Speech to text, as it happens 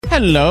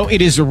Hello,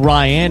 it is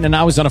Ryan, and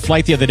I was on a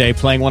flight the other day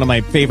playing one of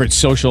my favorite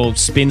social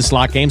spin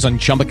slot games on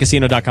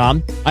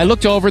ChumbaCasino.com. I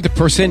looked over at the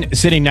person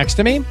sitting next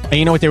to me, and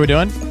you know what they were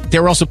doing? They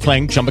were also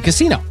playing Chumba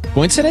Casino.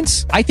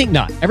 Coincidence? I think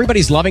not.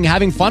 Everybody's loving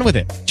having fun with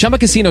it. Chumba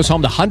Casino is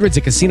home to hundreds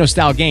of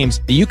casino-style games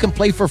that you can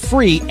play for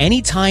free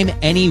anytime,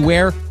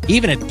 anywhere,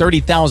 even at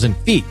 30,000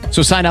 feet.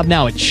 So sign up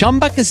now at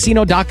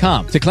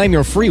ChumbaCasino.com to claim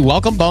your free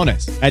welcome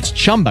bonus. That's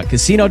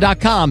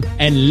ChumbaCasino.com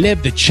and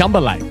live the Chumba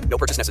life. No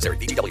purchase necessary.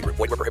 VGW. Void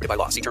where prohibited by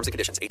law. See terms and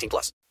conditions.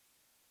 18+.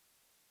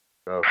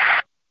 Oh.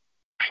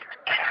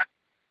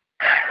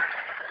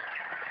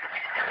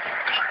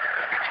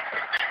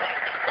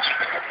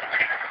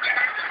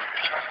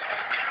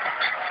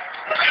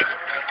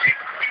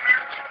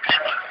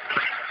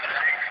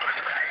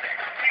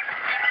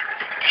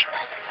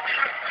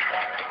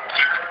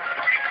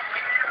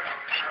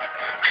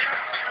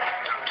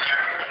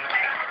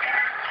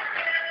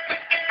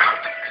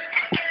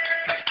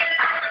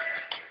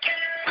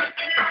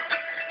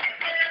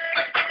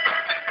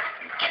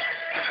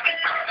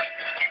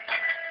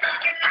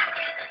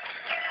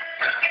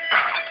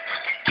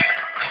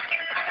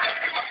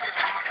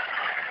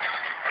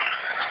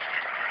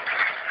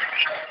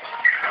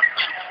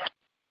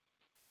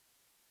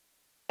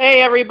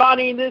 Hey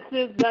everybody, this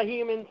is the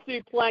Human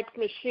Suplex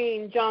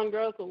Machine, John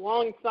Gross.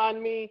 Alongside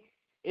me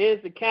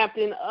is the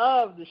captain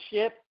of the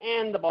ship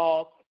and the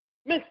boss,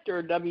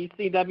 Mr.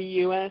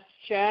 WCWS,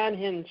 Chad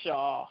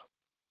Henshaw.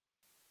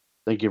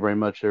 Thank you very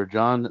much there,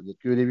 John.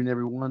 Good evening,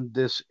 everyone.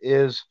 This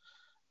is,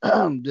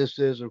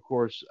 of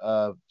course,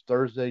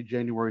 Thursday,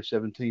 January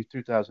 17th,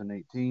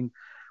 2018.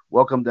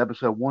 Welcome to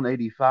episode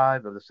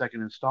 185 of the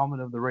second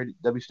installment of the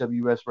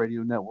WCWS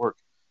Radio Network.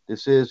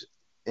 This is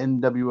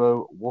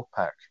NWO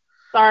Wolfpac.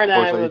 Sorry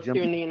that I was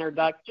doing the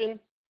introduction.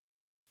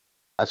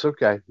 That's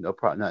okay. No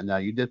problem. No,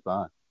 you did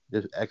fine.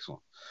 You did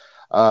excellent.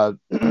 Of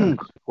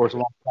course,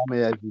 alongside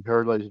me, as you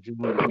heard, ladies and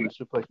gentlemen,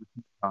 Suplex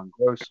John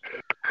Gross.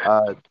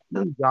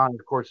 John,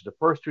 of course, is the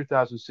first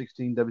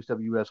 2016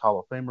 WWS Hall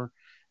of Famer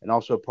and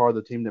also part of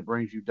the team that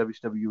brings you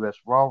WWS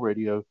Raw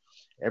Radio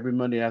every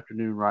Monday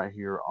afternoon right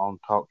here on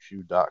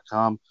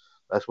TalkShoe.com.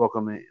 Let's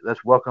welcome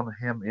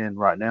him in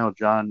right now.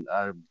 John,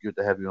 good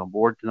to have you on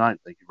board tonight.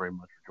 Thank you very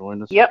much for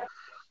joining us. Yep.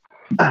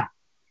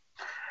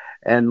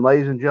 And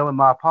ladies and gentlemen,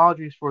 my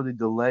apologies for the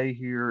delay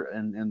here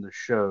in the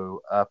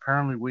show.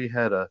 Apparently, we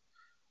had a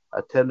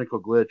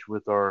technical glitch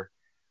with of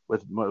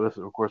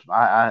course,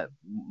 I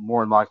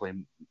more than likely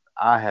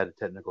I had a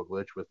technical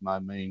glitch with my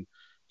main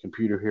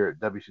computer here at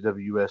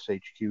WCWS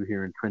HQ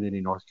here in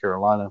Trinity, North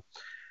Carolina,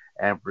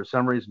 and for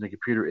some reason the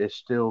computer is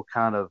still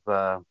kind of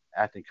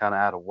acting kind of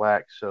out of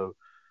whack. So,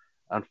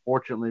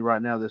 unfortunately,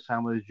 right now, this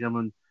time, ladies and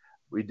gentlemen,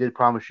 we did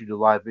promise you the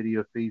live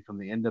video feed from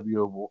the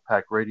NWO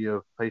Wolfpac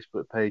Radio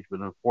Facebook page, but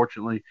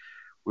unfortunately,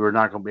 we were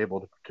not going to be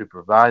able to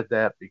provide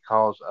that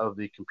because of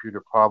the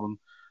computer problem.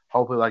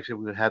 Hopefully, like I said,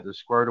 we'll have this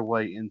squared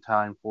away in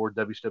time for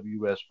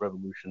WWS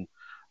Revolution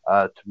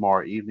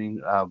tomorrow evening,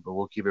 but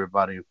we'll keep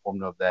everybody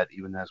informed of that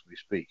even as we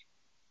speak.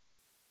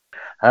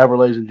 However,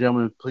 ladies and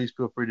gentlemen, please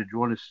feel free to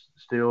join us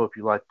still if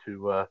you'd like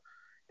to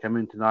come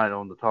in tonight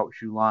on the Talk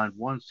Shoe line,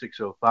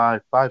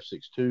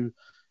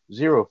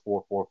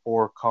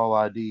 1-605-562-0444, call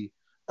ID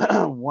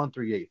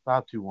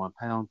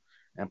 138521#,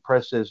 and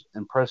press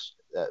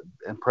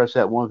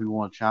that one if you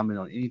want to chime in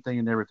on anything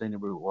and everything that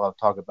we will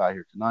talk about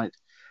here tonight.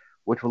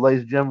 Which,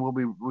 ladies and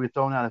gentlemen, we'll be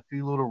throwing out a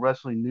few little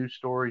wrestling news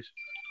stories,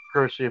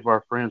 courtesy of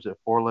our friends at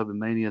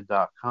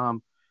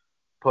 411mania.com.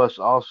 Plus,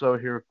 also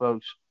here,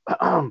 folks,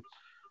 John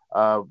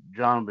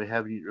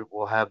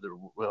we'll have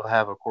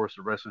of course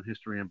the wrestling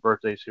history and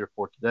birthdays here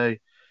for today.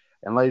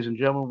 And ladies and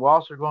gentlemen, we're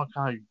also going to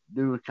kind of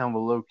do a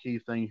low key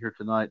thing here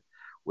tonight.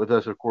 With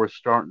us, of course,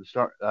 starting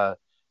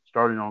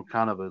on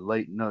kind of a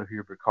late note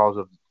here because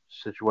of the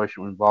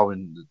situation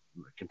involving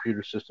the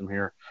computer system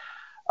here.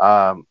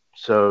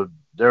 So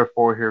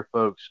therefore, here,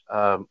 folks,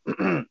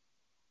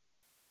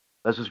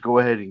 let's just go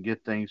ahead and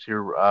get things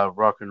here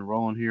rocking and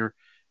rolling here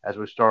as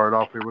we start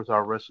off here with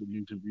our wrestling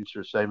news and views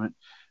segment.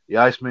 The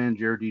Iceman,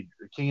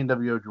 King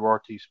NWO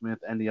Gerard T. Smith,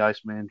 and the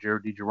Iceman,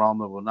 Jared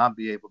DiGirolamo, will not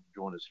be able to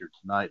join us here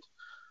tonight.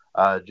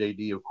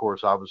 JD, of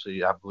course,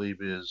 obviously, I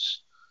believe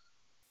is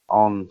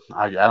on.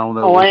 I don't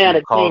know. Away out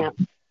of camp.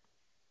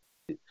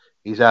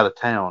 He's out of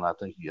town. I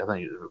think is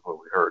what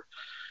we heard.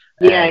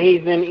 Yeah, and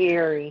he's in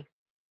Erie.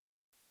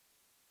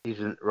 He's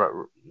in.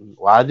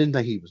 Well, I didn't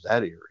think he was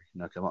that Erie.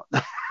 No, come on.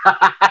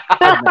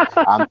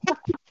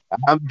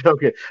 I'm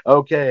joking.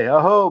 Okay.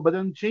 Oh, but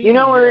then you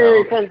know where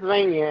Erie,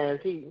 Pennsylvania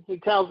is. He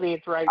tells me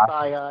it's right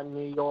by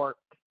New York.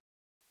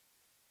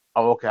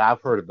 Oh, okay.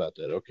 I've heard about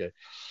that. Okay.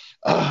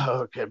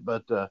 Okay,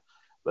 but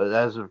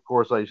as of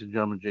course, ladies and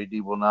gentlemen,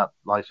 JD will not,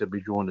 like I said,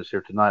 be joining us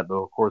here tonight. But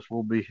of course,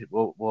 we'll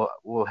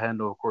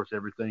handle, of course,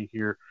 everything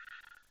here.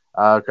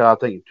 Cause I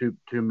think two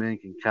men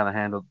can kind of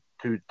handle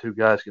two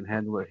guys can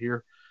handle it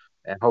here,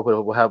 and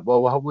hopefully we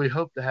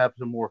hope to have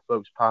some more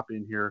folks pop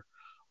in here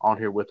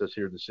with us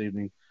here this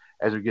evening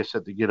as we get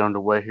set to get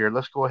underway here.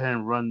 Let's go ahead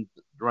and run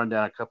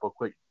down a couple of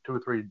two or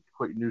three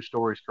quick news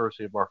stories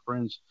courtesy of our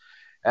friends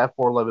at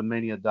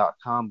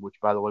 411mania.com, which,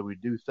 by the way, we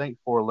do thank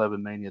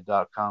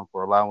 411mania.com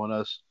for allowing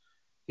us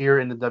here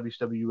in the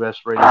WWS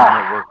Radio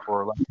Network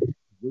for allowing us to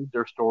read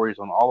their stories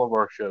on all of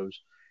our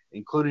shows,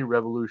 including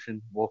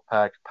Revolution,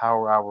 Wolfpac,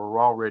 Power Hour,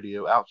 Raw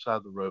Radio,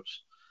 Outside the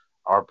Ropes,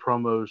 our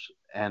promos,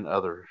 and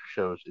other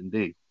shows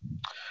indeed.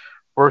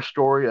 First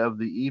story of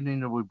the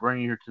evening that we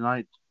bring here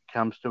tonight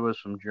comes to us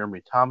from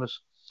Jeremy Thomas.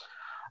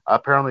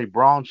 Apparently,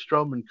 Braun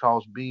Strowman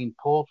calls being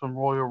pulled from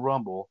Royal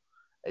Rumble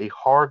a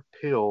hard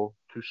pill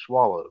to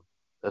swallow.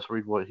 That's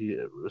what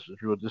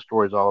this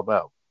story is all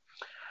about.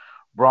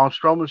 Braun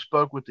Strowman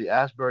spoke with the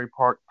Asbury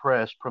Park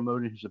Press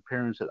promoting his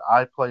appearance at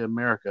I Play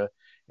America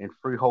in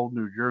Freehold,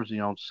 New Jersey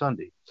on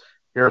Sunday.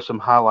 Here are some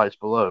highlights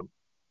below.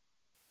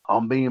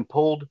 On being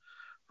pulled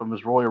from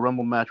his Royal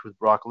Rumble match with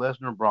Brock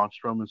Lesnar, Braun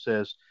Strowman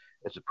says,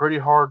 "It's a pretty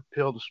hard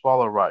pill to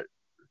swallow right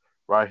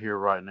here,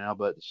 right now,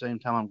 but at the same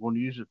time, I'm going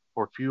to use it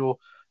for fuel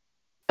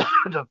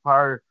to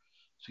fire,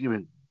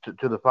 to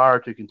the fire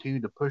to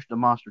continue to push the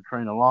monster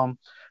train along.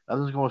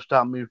 Nothing's going to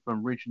stop me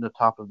from reaching the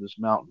top of this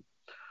mountain."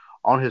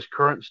 On his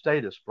current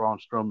status, Braun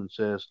Strowman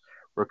says,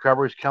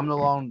 "Recovery's coming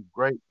along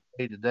great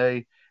day to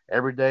day,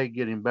 every day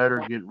getting better,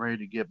 getting ready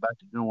to get back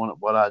to doing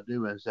what I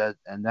do,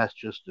 and that's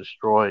just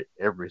destroy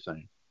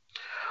everything."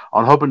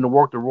 On hoping to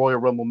work the Royal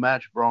Rumble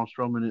match, Braun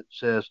Strowman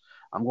says,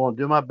 "I'm going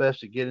to do my best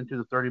to get into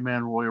the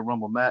 30-man Royal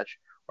Rumble match.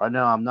 Right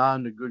now, I'm not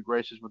in the good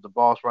graces with the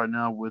boss right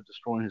now with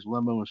destroying his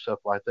limo and stuff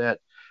like that.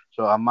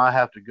 So I might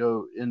have to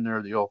go in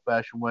there the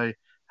old-fashioned way,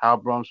 how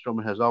Braun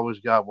Strowman has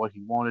always got what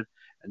he wanted,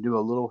 and do a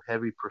little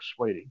heavy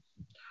persuading."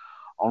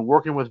 On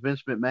working with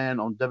Vince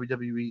McMahon on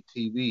WWE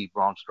TV,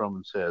 Braun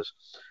Strowman says,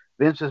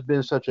 "Vince has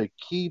been such a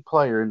key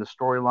player in the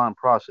storyline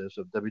process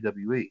of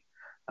WWE,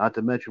 not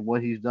to mention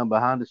what he's done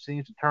behind the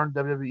scenes to turn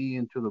WWE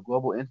into the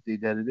global entity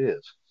that it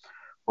is.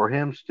 For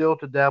him still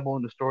to dabble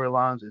in the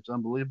storylines, it's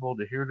unbelievable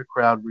to hear the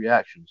crowd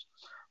reactions.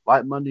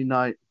 Like Monday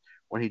night,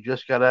 when he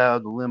just got out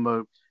of the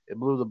limo, it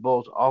blew the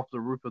bolts off the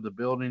roof of the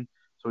building,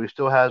 so he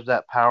still has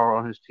that power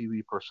on his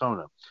TV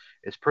persona.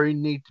 It's pretty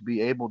neat to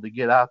be able to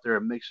get out there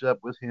and mix it up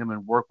with him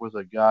and work with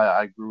a guy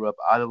I grew up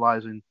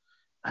idolizing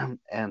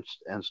and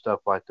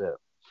stuff like that."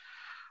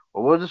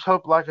 Well, we'll just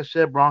hope, like I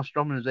said, Braun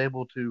Strowman is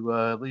able to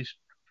at least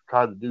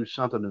try to do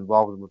something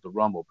involved with the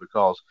Rumble,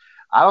 because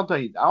I don't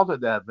think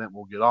that event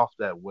will get off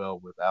that well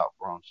without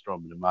Braun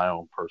Strowman, in my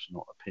own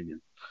personal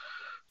opinion.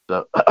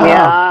 So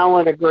Yeah, I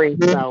would agree.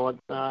 So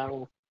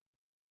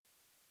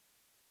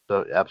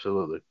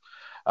absolutely.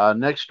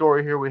 Next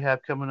story here we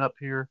have coming up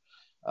here.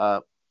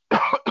 Uh,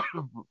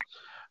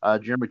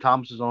 Jeremy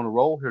Thomas is on a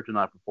roll here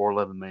tonight for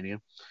 411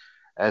 Mania,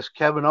 as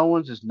Kevin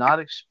Owens is not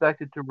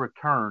expected to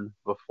return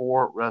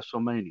before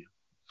WrestleMania.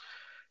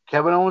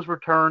 Kevin Owens'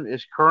 return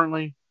is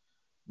currently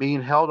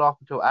being held off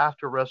until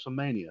after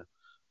WrestleMania.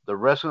 The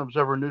Wrestling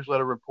Observer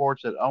newsletter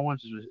reports that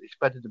Owens is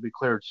expected to be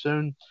cleared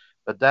soon,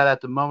 but that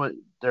at the moment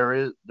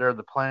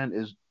the plan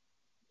is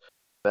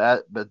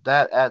the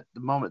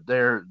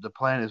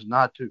plan is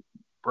not to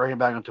bring him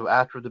back until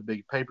after the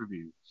big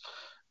pay-per-view.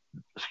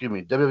 Excuse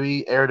me.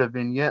 WWE aired a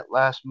vignette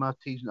last month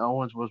teasing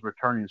Owens was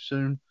returning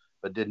soon,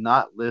 but did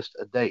not list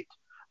a date.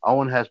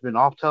 Owen has been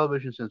off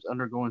television since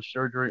undergoing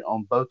surgery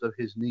on both of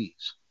his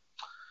knees.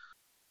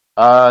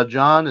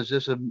 John, is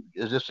this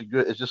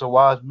a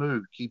wise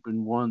move,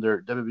 keeping one of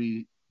their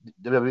WWE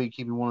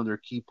keeping one of their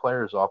key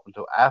players off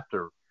until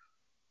after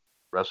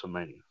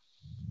WrestleMania?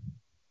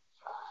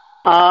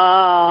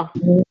 I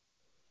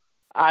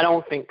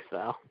don't think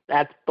so.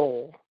 That's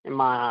bull in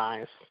my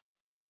eyes.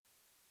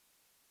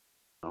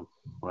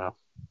 Well,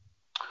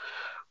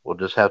 we'll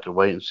just have to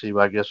wait and see,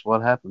 I guess,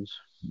 what happens.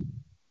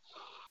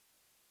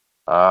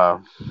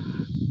 But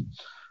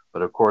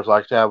of course,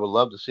 like I said, I would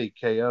love to see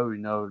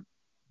KO,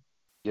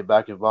 get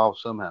back involved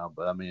somehow.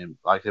 But I mean,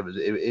 like I said,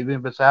 even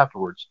if it's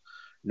afterwards,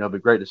 it'd be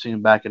great to see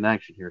him back in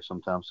action here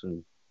sometime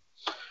soon.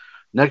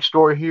 Next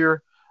story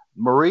here: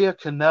 Maria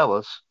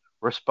Kanellis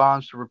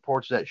responds to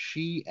reports that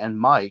she and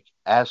Mike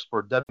asked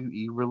for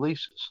WE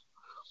releases.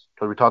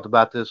 Because we talked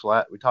about this,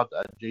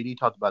 JD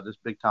talked about this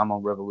big time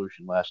on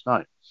Revolution last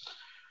night.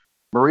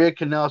 Maria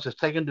Kanellis has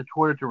taken to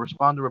Twitter to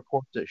respond to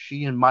reports that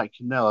she and Mike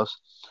Kanellis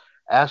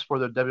asked for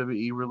their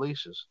WWE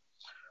releases.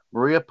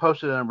 Maria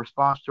posted in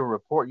response to a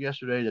report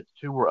yesterday that the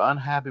two were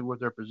unhappy with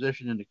their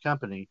position in the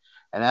company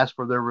and asked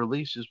for their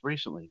releases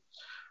recently.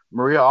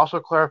 Maria also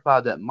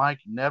clarified that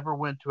Mike never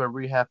went to a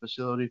rehab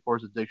facility for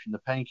his addiction to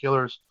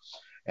painkillers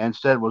and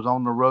instead was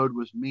on the road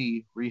with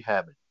me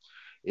rehabbing.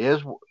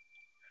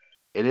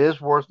 It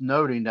is worth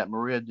noting that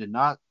Maria did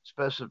not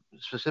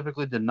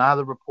specifically deny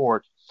the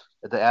report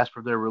that they asked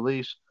for their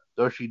release,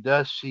 though she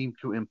does seem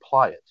to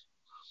imply it.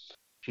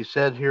 She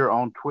said here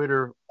on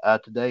Twitter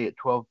today at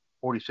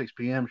 12:46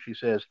 p.m., she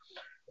says,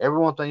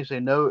 "Everyone thinks they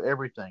know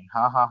everything.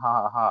 Ha ha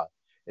ha ha ha.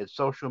 It's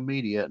social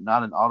media,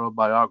 not an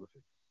autobiography."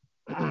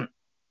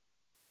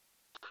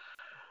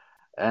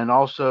 And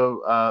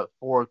also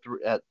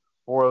at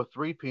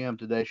 4:03 p.m.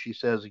 today, she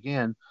says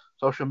again,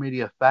 "Social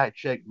media fact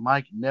check.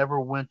 Mike never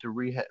went to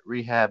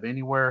rehab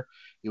anywhere.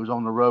 He was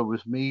on the road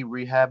with me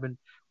rehabbing.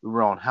 We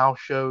were on house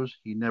shows.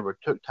 He never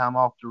took time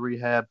off to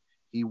rehab.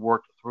 He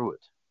worked through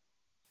it.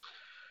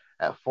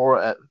 At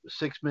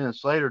 6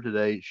 minutes later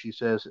today, she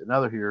says,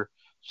 another here,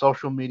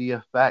 social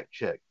media fact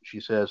check.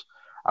 She says,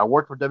 I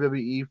worked for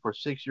WWE for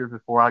 6 years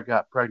before I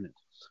got pregnant.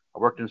 I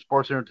worked in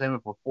sports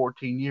entertainment for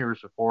 14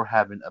 years before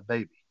having a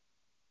baby.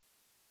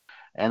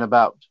 And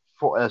about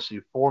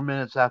 4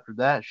 minutes after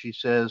that, she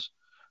says,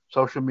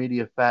 social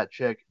media fact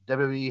check.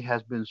 WWE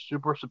has been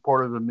super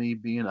supportive of me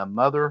being a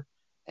mother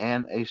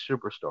and a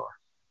superstar.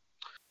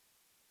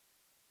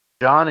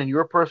 John, in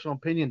your personal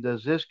opinion,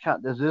 does this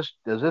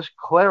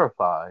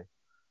clarify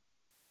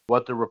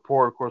what the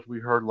report, of course, we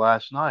heard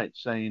last night,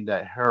 saying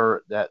that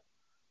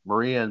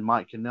Maria and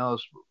Mike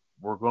Kanellis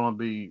were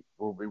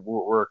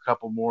a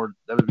couple more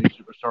WWE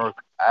superstars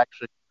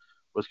actually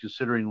was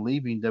considering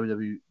leaving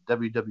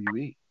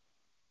WWE.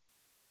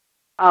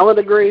 I would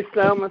agree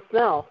so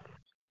myself.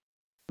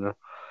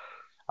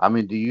 I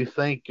mean, do you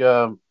think?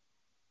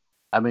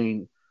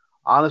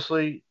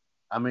 Honestly,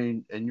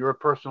 in your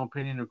personal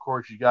opinion, of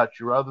course, you got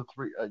your other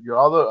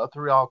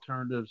three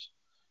alternatives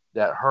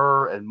that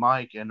her and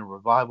Mike and the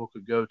Revival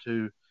could go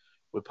to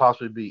would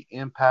possibly be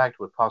Impact,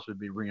 would possibly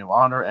be Ring of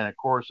Honor, and of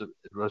course, it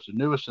was the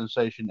newest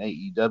sensation,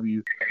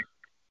 AEW.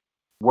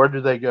 Where do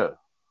they go?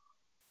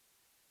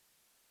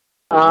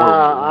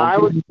 I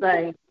would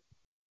say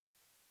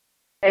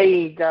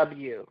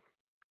AEW.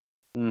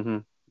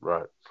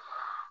 Right.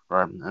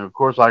 Right. And of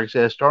course, like I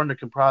said, it's starting to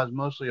comprise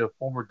mostly of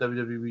former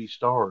WWE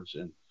stars,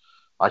 and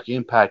like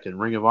Impact and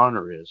Ring of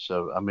Honor is.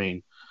 So,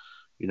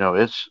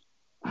 it's.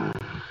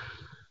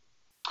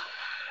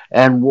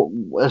 And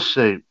let's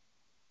see.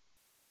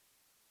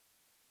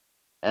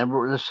 And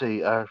let's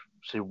see.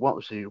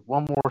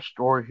 One more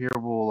story here.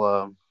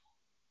 We'll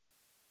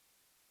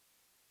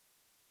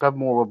couple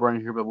more we'll bring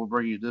here, but we'll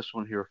bring you this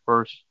one here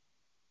first.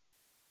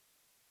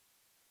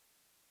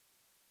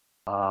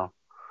 Well,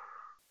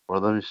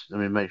 let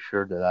me make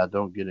sure that I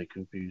don't get it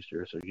confused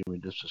here. So give me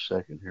just a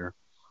second here.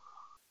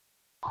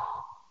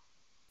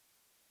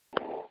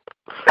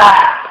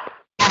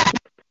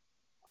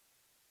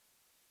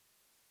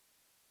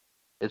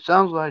 It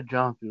sounds like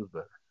John feels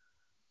better.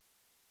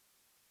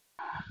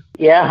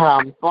 Yeah,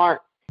 I'm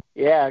fart.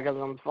 Yeah, because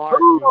I'm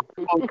farting.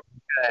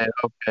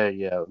 Okay,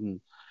 yeah.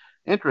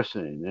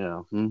 Interesting,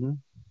 yeah.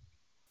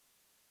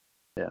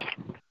 Yeah.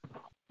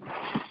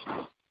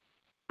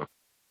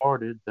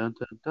 Farted, dun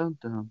dun dun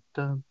dun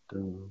dun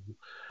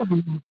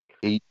dun.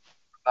 Eat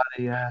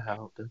everybody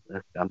out.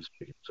 I'm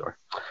speaking, sorry.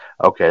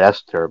 Okay,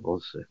 that's terrible.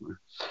 Let's see.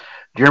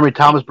 Jeremy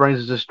Thomas brings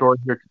us this story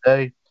here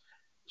today.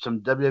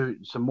 Some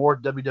more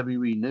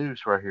WWE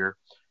news right here.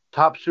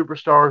 Top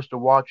superstars to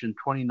watch in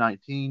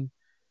 2019.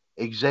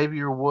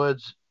 Xavier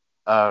Woods.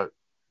 Uh,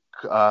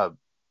 uh,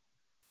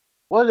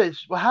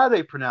 how do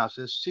they pronounce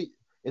this?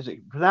 Is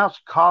it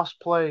pronounced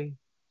cosplay?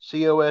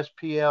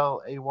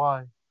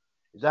 Cosplay?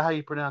 Is that how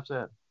you pronounce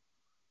that?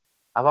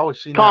 I've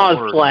always seen that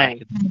word.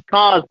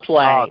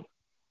 Cosplay.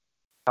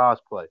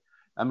 Cosplay.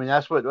 I mean,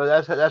 that's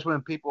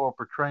when people are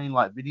portraying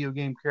like video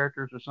game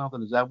characters or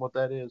something. Is that what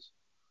that is?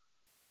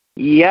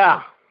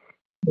 Yeah.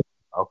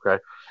 Okay.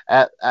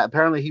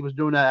 Apparently, he was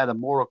doing that at a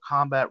Mortal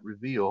Kombat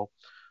reveal.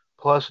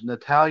 Plus,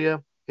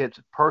 Natalia hits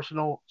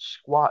personal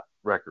squat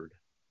record.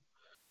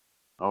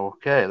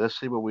 Okay, let's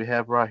see what we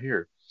have right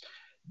here.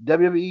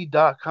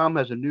 WWE.com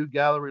has a new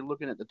gallery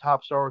looking at the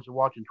top stars to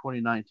watch in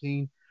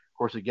 2019. Of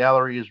course, the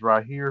gallery is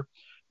right here,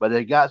 but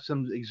they got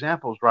some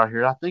examples right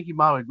here. I think you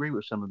might agree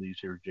with some of these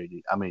here,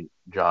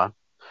 John.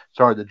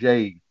 Sorry, the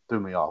J threw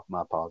me off.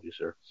 My apologies,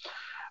 sir.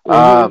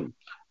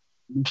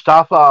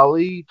 Mustafa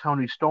Ali,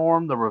 Tony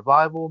Storm, The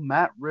Revival,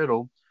 Matt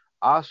Riddle,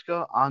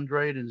 Asuka,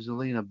 Andrade, and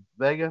Zelina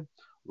Vega,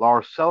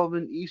 Lars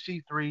Sullivan,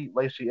 EC3,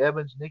 Lacey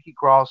Evans, Nikki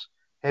Cross,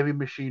 Heavy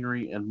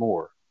Machinery, and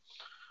more.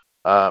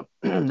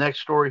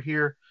 Next story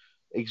here.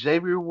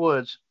 Xavier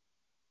Woods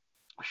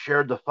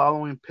shared the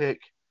following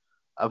pic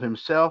of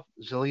himself,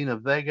 Zelina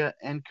Vega,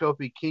 and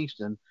Kofi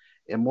Kingston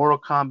in Mortal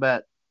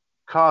Kombat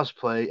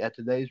cosplay at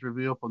today's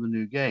reveal for the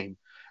new game.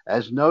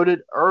 As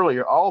noted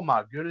earlier, oh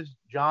my goodness,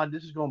 John,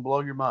 this is going to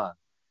blow your mind.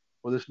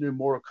 For this new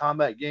Mortal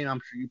Kombat game, I'm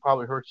sure you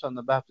probably heard something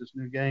about this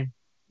new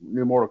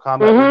Mortal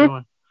Kombat they're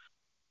doing.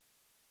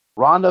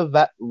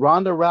 Ronda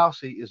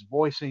Rousey is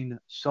voicing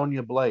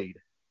Sonya Blade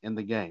in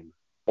the game.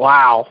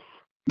 Wow.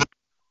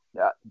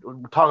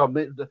 Talk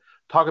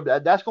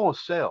about that's going to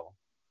sell.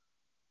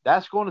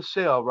 That's going to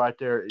sell right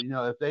there.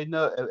 If they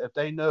know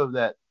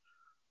that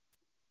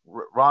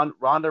Ronda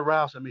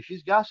Rousey, I mean,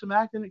 she's got some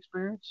acting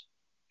experience.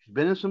 She's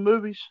been in some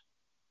movies.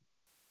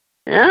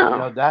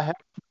 Yeah. That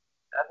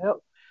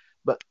helped.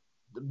 But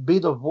be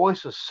the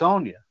voice of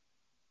Sonya.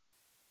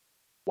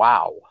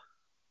 Wow.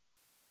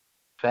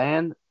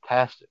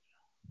 Fantastic.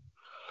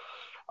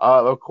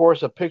 Of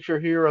course, a picture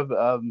here of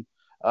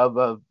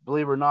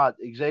believe it or not,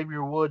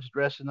 Xavier Woods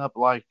dressing up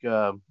like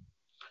let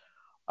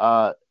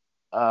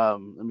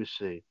me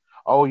see.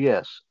 Oh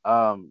yes,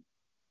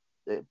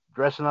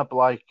 dressing up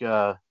like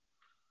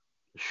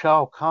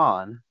Shao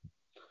Kahn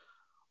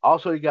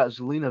Also, you got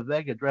Zelina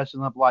Vega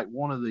dressing up like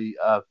one of the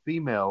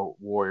female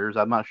warriors.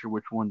 I'm not sure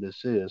which one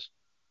this is.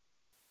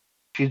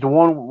 She's the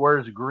one who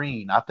wears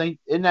green. I think,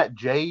 isn't that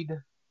Jade? I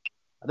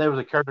think there was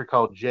a character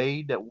called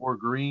Jade that wore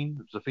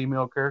green. It's a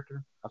female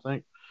character, I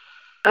think.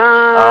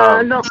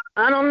 I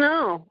don't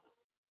know.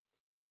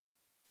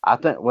 I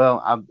think.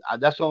 Well,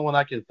 that's the only one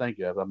I can think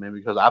of. I mean,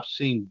 because I've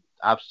seen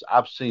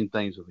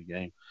things of the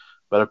game,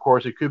 but of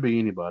course it could be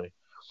anybody.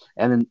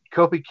 And then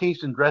Kofi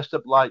Kingston dressed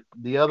up like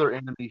the other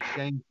enemy,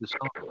 Shane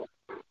Sullivan.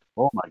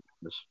 Oh my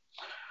goodness.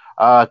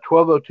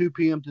 12:02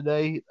 p.m.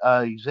 today.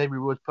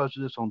 Xavier Woods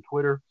posted this on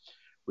Twitter.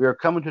 We are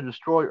coming to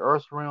destroy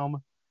Earth's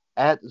realm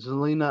at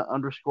Zelina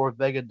 _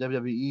 Vega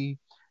WWE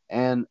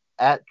and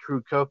at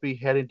True Kofi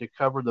heading to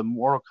cover the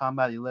Mortal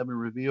Kombat 11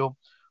 reveal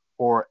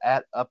for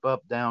at Up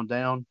Up Down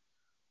Down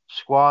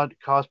squad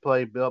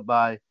cosplay built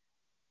by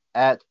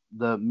at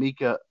the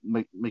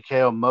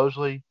Mikhail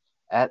Mosley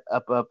at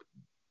Up Up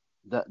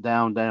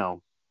Down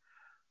Down.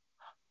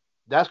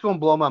 That's going to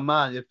blow my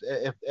mind.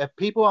 If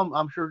people,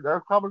 I'm sure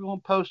they're probably going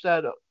to post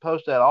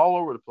that all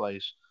over the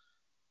place.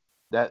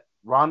 That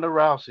Ronda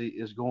Rousey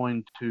is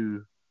going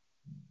to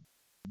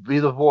be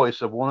the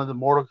voice of one of the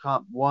Mortal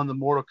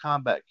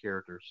Kombat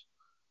characters,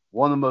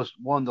 one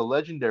of the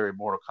legendary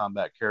Mortal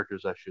Kombat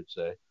characters, I should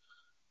say.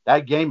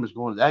 That game is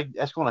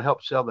that's going to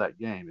help sell that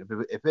game.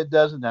 If it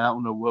doesn't, then I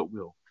don't know what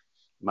will.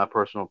 My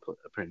personal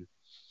opinion.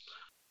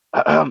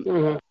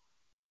 Mm-hmm.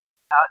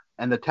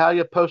 And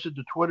Natalia posted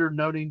to Twitter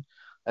noting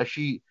that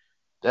she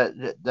that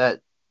that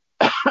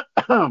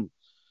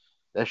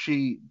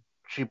she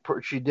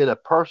did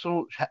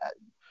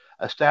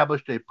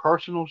established a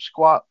personal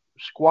squat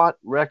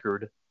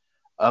record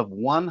of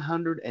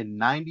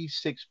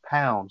 196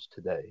 pounds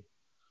today.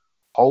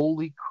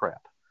 Holy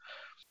crap.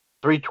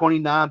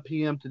 3:29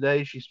 p.m.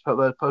 today, she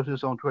posted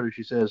this on Twitter.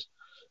 She says,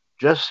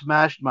 just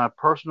smashed my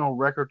personal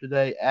record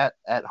today at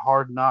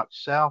Hard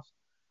Knocks South.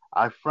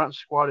 I front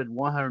squatted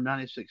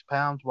 196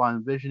 pounds while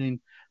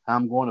envisioning how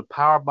I'm going to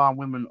powerbomb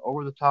women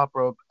over the top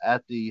rope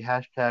at the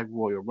hashtag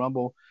Royal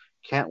Rumble.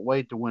 Can't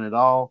wait to win it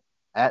all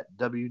at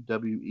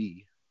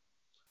WWE.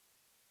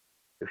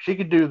 If she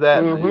could do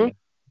that, man,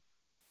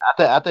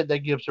 I think that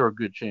gives her a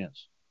good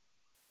chance.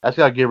 That's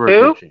got to give her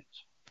a good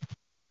chance.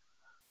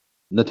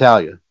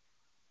 Natalia.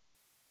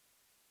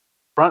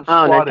 Front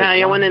squatted.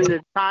 Natalia winning the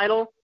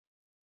title?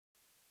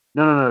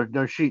 No.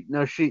 She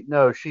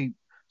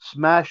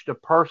smashed a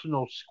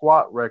personal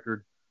squat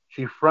record.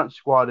 She front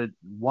squatted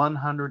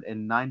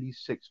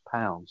 196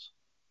 pounds.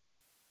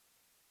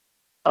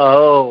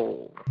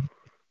 Oh.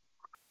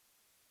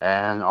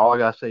 And all I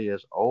gotta say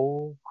is,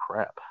 oh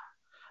crap.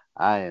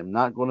 I am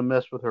not going to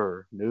mess with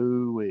her.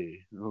 No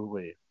way. No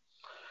way.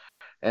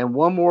 And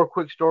one more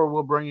quick story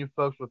we'll bring you,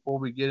 folks, before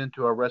we get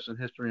into our wrestling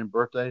history and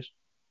birthdays.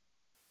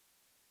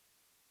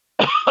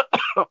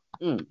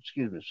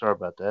 Excuse me. Sorry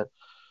about that.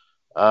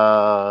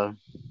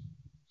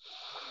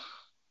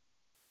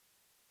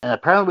 And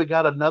apparently we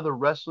got another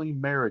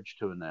wrestling marriage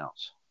to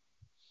announce.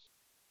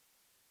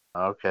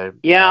 Okay.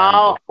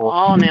 Yeah,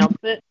 I'll announce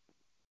it.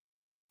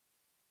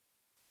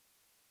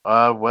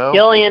 Well,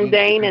 Killian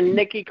Dane and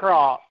Nikki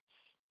Cross.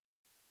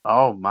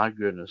 Oh my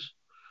goodness.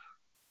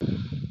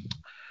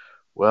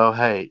 Well,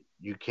 hey,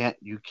 you can't.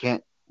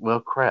 Well,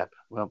 crap.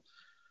 Well,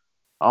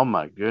 oh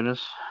my goodness.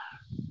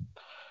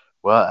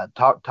 Well,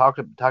 talk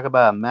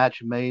about a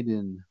match made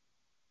in.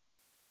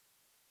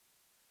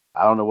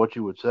 I don't know what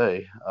you would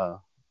say.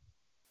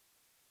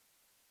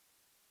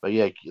 But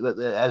yeah,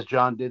 as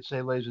John did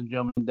say, ladies and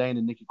gentlemen, Dane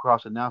and Nikki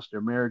Cross announced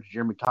their marriage.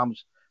 Jeremy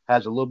Thomas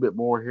has a little bit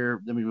more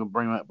here. Let me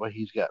bring up what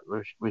he's got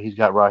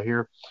right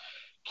here.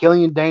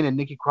 Killian Dane and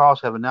Nikki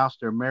Cross have announced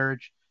their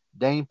marriage.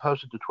 Dane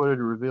posted to Twitter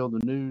to reveal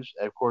the news.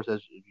 Of course, I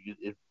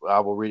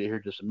will read it here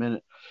in just a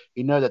minute.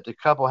 He noted that the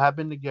couple have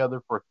been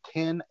together for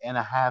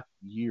 10.5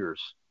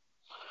 years.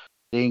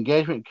 The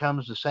engagement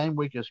comes the same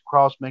week as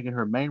Cross making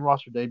her main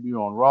roster debut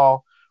on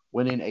Raw,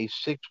 winning a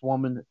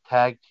 6-woman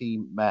tag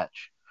team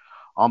match.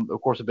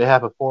 Of course, on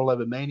behalf of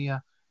 411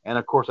 Mania, and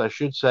of course, I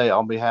should say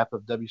on behalf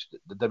of the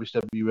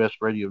WWS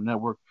Radio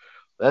Network,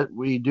 that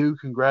we do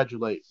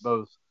congratulate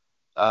both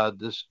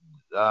the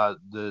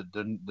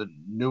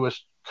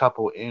newest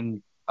couple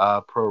in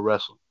pro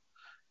wrestling,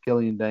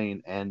 Killian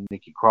Dane and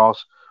Nikki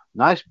Cross.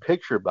 Nice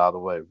picture, by the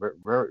way. Very,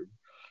 very,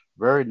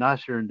 very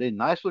nice here indeed.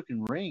 Nice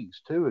looking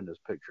rings too in this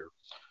picture.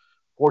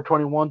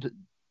 421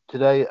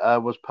 today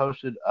was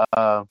posted.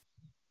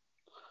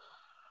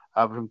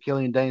 From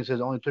Killian Dane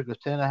says, only took us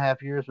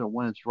 10.5 years, but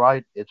when it's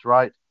right, it's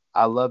right.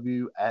 I love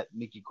you at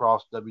Nikki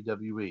Cross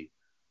WWE.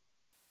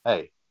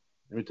 Hey,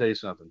 let me tell you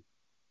something.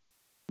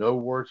 No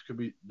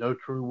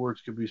true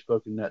words could be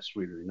spoken that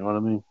sweeter. You know what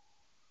I mean?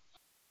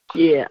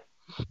 Yeah.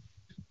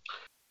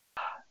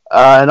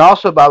 And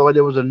also, by the way,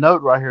 there was a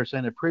note right here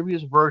saying a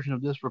previous version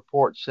of this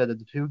report said that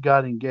the two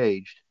got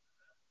engaged,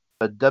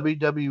 but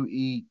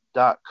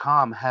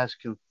WWE.com has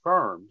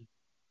confirmed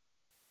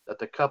that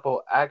the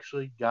couple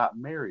actually got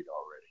married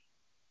already.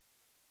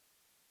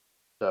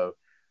 So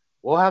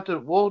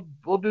we'll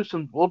do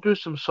some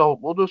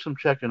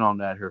checking on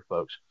that here,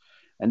 folks.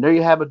 And there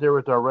you have it there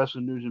with our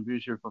wrestling news and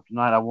views here from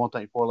tonight. I want to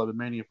thank 411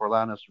 Mania for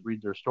allowing us to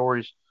read their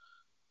stories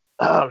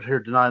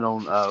here tonight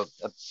on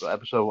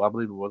episode, I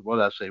believe it was, what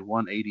did I say,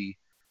 180,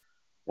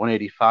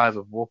 185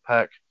 of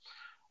Wolfpac.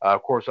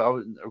 Of course,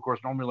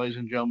 normally, ladies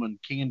and gentlemen,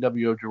 King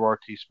NWO Gerard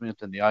T. Smith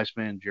and the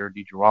Iceman, Jared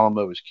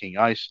DiGirolamo, is King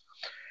Ice.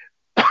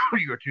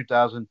 Your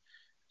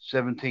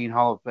 2017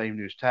 Hall of Fame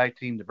News Tag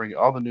Team to bring you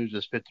all the news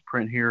that's fit to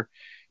print here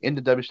in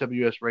the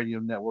WWS Radio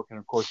Network. And,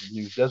 of course, if the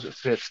news doesn't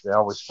fit, they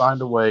always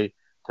find a way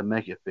to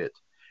make it fit.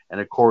 And,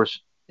 of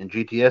course, in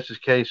GTS's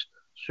case,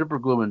 super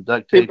glue and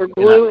duct tape. Super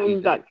glue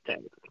and duct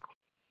tape.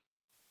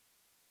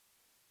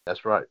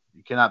 That's right.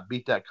 You cannot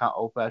beat that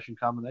old-fashioned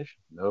combination.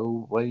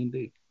 No way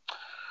indeed.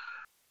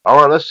 All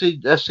right, let's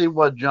see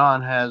what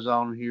John has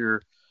on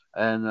here.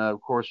 And,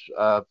 of course,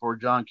 before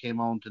John came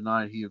on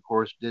tonight, he, of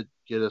course, did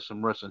get us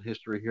some wrestling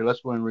history here.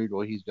 Let's go and read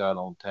what he's got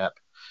on tap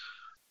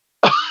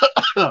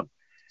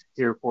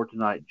here for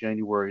tonight,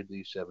 January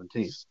the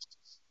 17th.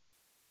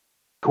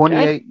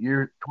 28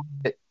 years.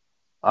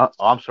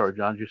 I'm sorry,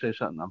 John. Did you say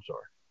something? I'm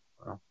sorry.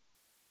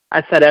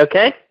 I said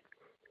okay.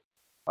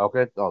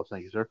 Okay. Oh,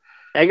 thank you, sir.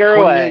 Take her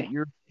away.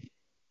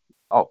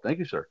 Oh, thank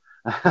you, sir.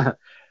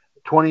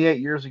 28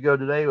 years ago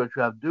today, which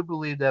I do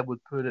believe that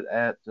would put it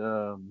at,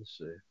 let's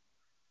see.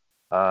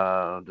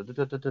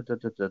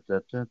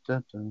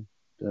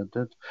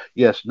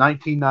 Yes,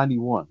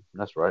 1991.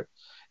 That's right.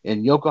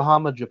 In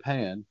Yokohama,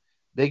 Japan,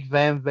 Big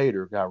Van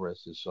Vader, God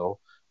rest his soul,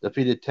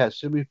 defeated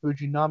Tatsumi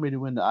Fujinami to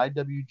win the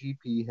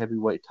IWGP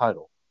Heavyweight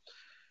title.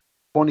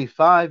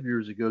 25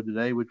 years ago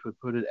today, which would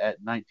put it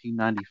at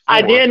 1994.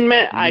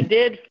 I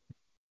did.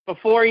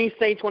 Before you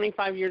say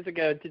 25 years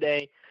ago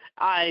today,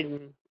 I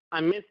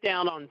missed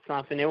out on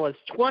something. It was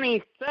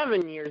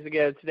 27 years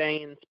ago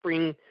today in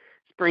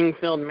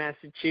Springfield,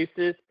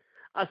 Massachusetts.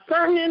 A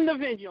certain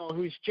individual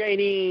who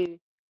JD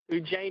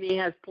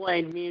has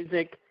played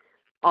music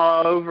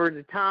all over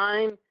the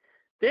time.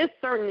 This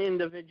certain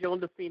individual,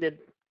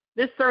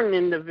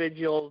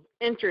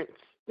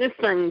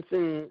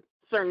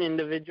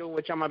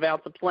 which I'm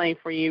about to play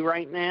for you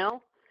right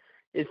now,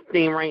 his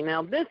theme right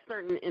now. This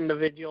certain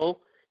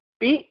individual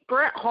beat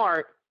Bret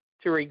Hart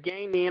to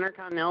regain the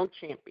Intercontinental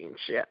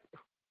Championship.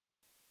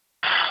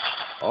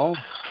 Oh.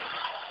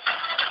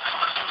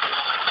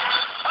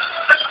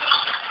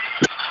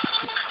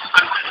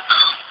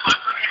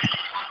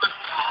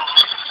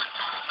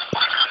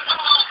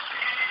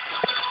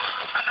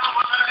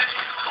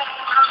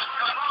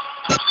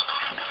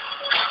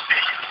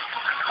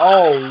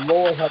 Oh,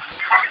 Lord.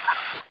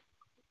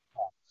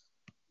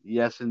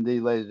 Yes,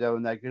 indeed, ladies and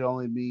gentlemen. That could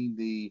only mean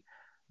the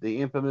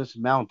infamous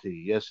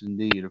Mountie. Yes,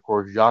 indeed. Of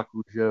course, Jacques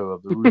Rougeau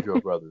of the Rougeau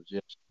brothers.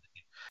 Yes.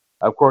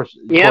 Of course.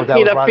 Yep,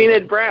 he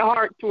defeated Bret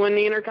Hart to win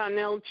the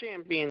Intercontinental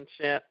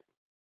Championship.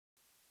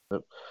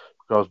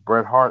 Because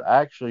Bret Hart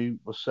actually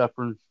was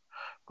suffering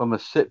from a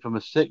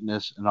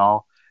sickness and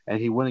all,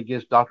 and he went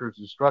against doctor's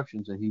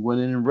instructions, and he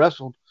went in and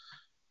wrestled,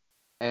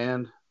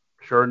 and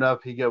sure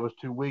enough, he was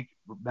too weak.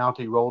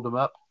 Mountie rolled him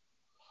up,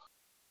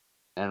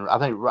 and I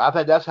think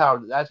that's how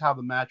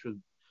the match with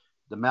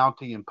the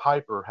Mountie and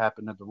Piper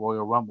happened at the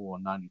Royal Rumble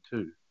in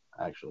 '92.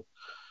 Actually,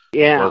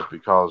 yeah, it was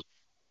because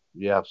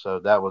so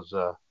that was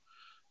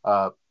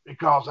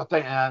because I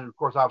think, and of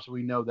course, obviously,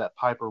 we know that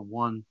Piper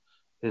won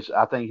his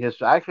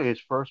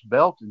first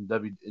belt in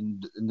the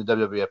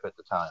WWF at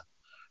the time,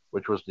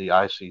 which was the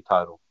IC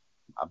title.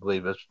 I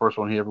believe it's the first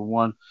one he ever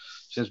won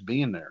since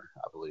being there.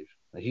 I believe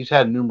he's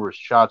had numerous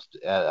shots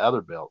at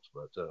other belts,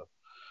 but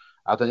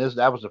I think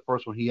that was the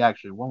first one he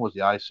actually won, was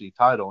the IC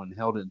title, and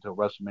held it until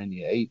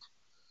WrestleMania 8.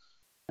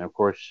 And of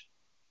course,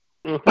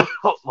 we'll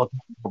talk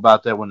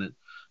about that when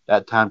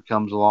that time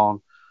comes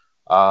along.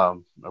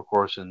 Of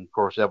course,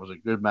 that was a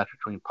good match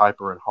between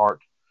Piper and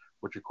Hart,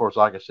 which, of course,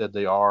 like I said,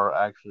 they are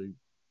actually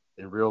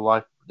in real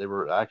life. They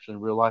were actually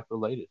in real life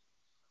related.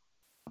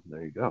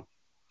 There you go.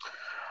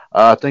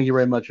 Thank you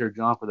very much, here,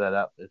 John, for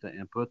that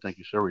input. Thank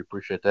you, sir. We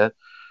appreciate that.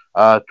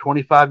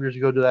 25 years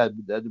ago to that,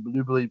 I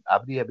do believe,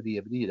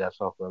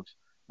 that's all, folks.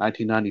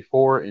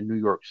 1994 in New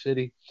York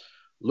City.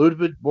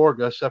 Ludwig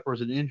Borga suffers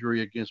an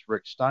injury against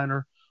Rick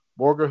Steiner.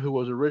 Borga, who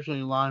was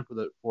originally in line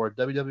for a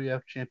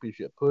WWF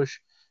Championship push,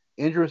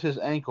 injures his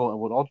ankle and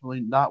would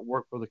ultimately not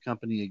work for the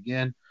company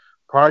again.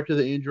 Prior to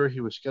the injury,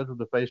 he was scheduled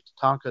to face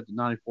Tatanka at the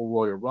 '94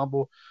 Royal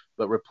Rumble,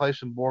 but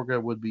replacing Borga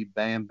would be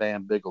Bam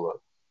Bam Bigelow.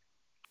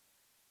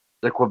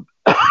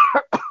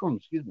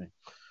 Excuse me.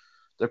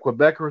 The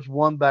Quebecers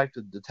won back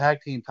the tag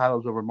team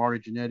titles over Marty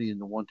Jannetty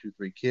and the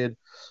 1-2-3 Kid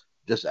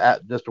just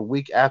a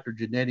week after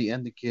Jannetty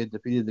and the Kid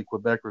defeated the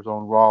Quebecers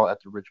on Raw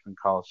at the Richmond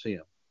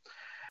Coliseum.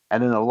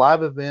 And in a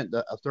live event,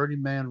 a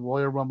 30-man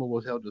Royal Rumble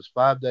was held just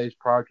 5 days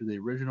prior to the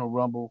original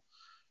Rumble.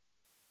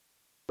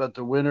 But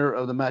the winner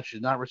of the match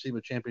did not receive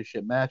a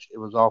championship match. It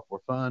was all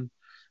for fun.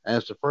 And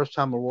it's the first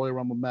time a Royal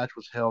Rumble match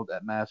was held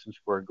at Madison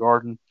Square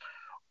Garden.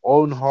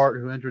 Owen Hart,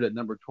 who entered at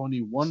number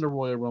 20, won the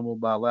Royal Rumble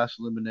by last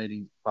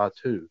eliminating by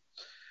 2.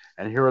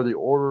 And here are the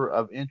order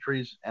of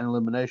entries and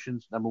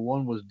eliminations. Number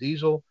 1 was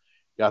Diesel.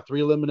 Got 3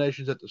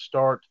 eliminations at the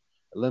start.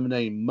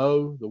 eliminating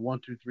Mo, the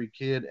 1-2-3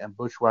 Kid, and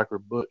Bushwhacker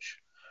Butch.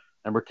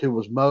 Number 2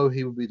 was Mo.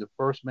 He would be the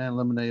first man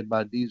eliminated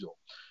by Diesel.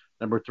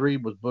 Number 3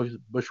 was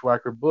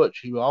Bushwhacker Butch.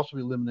 He would also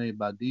be eliminated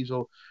by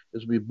Diesel.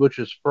 This would be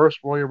Butch's first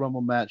Royal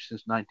Rumble match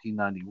since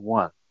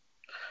 1991.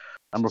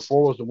 Number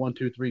 4 was the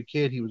 1-2-3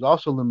 Kid. He was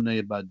also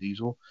eliminated by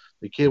Diesel.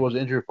 The Kid was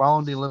injured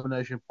following the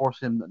elimination,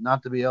 forcing him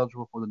not to be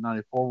eligible for the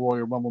 94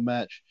 Royal Rumble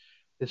match.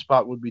 His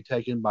spot would be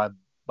taken by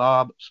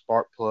Bob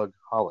Sparkplug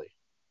Holly.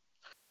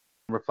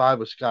 Number 5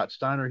 was Scott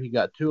Steiner. He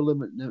got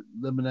 2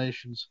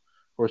 eliminations.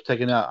 Of course,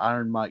 taking out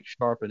Iron Mike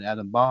Sharp and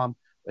Adam Bomb,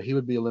 but he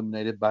would be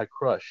eliminated by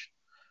Crush.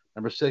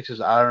 Number 6 is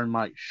Iron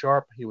Mike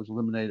Sharp. He was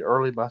eliminated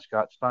early by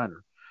Scott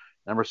Steiner.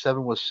 Number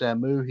 7 was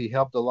Samu. He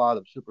helped a lot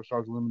of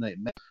superstars eliminate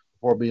men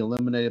before being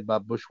eliminated by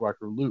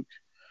Bushwhacker Luke.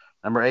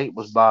 Number 8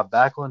 was Bob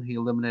Backlund. He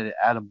eliminated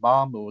Adam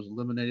Bomb, but was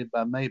eliminated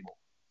by Mabel.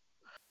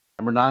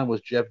 Number 9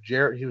 was Jeff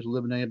Jarrett. He was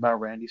eliminated by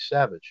Randy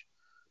Savage.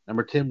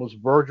 Number 10 was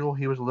Virgil.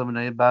 He was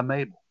eliminated by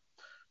Mabel.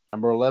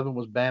 Number 11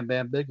 was Bam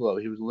Bam Bigelow.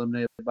 He was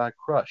eliminated by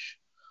Crush.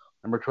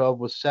 Number 12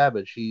 was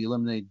Savage. He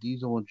eliminated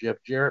Diesel and Jeff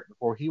Jarrett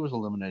before he was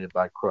eliminated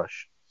by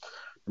Crush.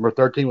 Number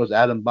 13 was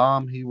Adam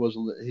Bomb. He was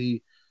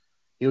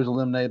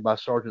eliminated by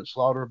Sergeant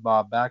Slaughter,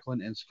 Bob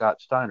Backlund, and Scott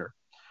Steiner.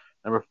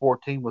 Number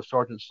 14 was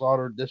Sergeant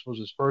Slaughter. This was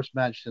his first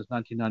match since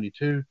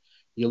 1992.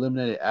 He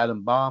eliminated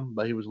Adam Bomb,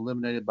 but he was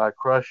eliminated by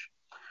Crush.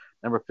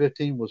 Number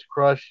 15 was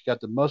Crush. He got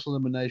the most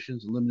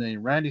eliminations,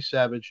 eliminating Randy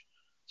Savage,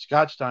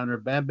 Scott Steiner,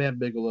 Bam Bam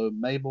Bigelow,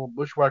 Mabel,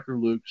 Bushwhacker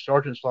Luke,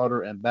 Sergeant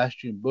Slaughter, and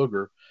Bastion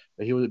Booger,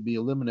 but he would be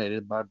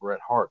eliminated by Bret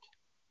Hart.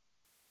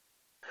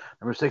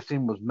 Number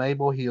 16 was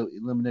Mabel. He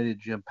eliminated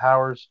Jim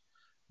Powers,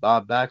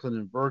 Bob Backlund,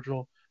 and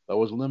Virgil, but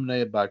was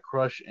eliminated by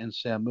Crush and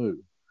Samu.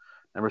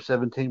 Number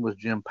 17 was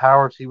Jim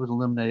Powers. He was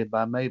eliminated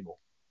by Mabel.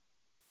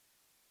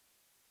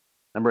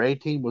 Number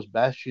 18 was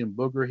Bastion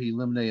Booger. He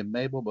eliminated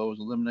Mabel, but was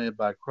eliminated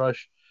by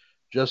Crush.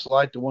 Just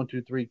like the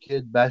 1-2-3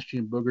 Kid,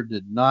 Bastion Booger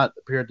did not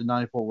appear at the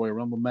 94 Royal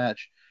Rumble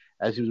match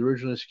as he was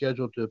originally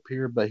scheduled to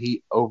appear, but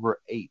he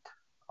overate.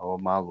 Oh,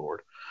 my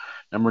Lord.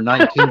 Number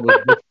 19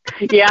 was...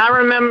 I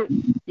remember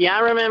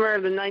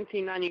the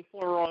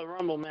 1994 Royal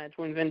Rumble match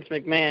when Vince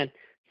McMahon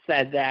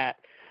said that.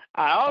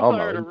 I also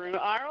heard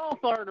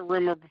a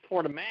rumor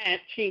before the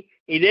match. He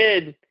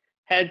did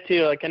head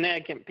to a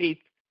Connecticut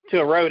pizza,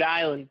 to a Rhode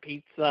Island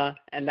pizza,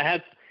 and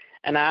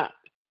I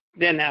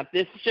didn't have.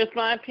 This is just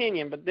my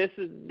opinion, but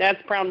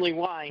that's probably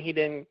why he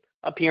didn't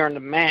appear in the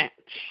match.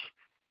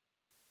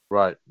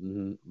 Right.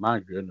 Mm-hmm. My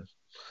goodness.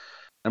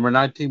 Number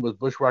 19 was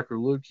Bushwhacker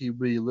Luke. He would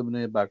be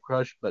eliminated by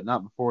Crush, but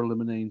not before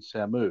eliminating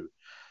Samu.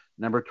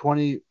 Number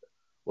 20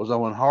 was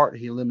Owen Hart.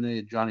 He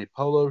eliminated Johnny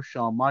Polo,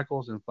 Shawn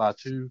Michaels, and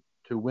Fatu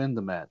to win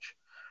the match.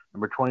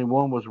 Number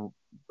 21 was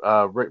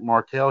Rick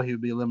Martel. He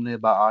would be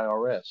eliminated by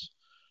IRS.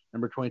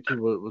 Number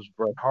 22 was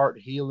Bret Hart.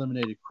 He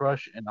eliminated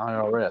Crush and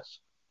IRS.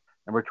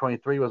 Number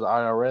 23 was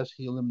IRS.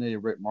 He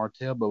eliminated Rick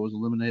Martel, but was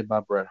eliminated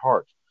by Bret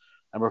Hart.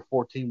 Number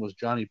 14 was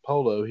Johnny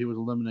Polo. He was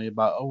eliminated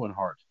by Owen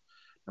Hart.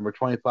 Number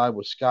 25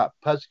 was Scott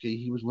Putski.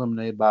 He was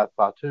eliminated by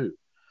Fatu.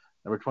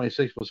 Number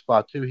 26 was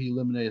Fatu. He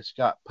eliminated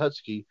Scott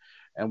Putski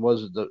and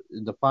was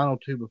in the final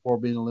two before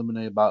being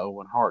eliminated by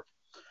Owen Hart.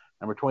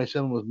 Number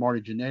 27 was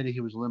Marty Jannetty.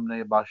 He was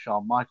eliminated by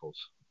Shawn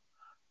Michaels.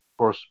 Of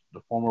course, the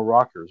former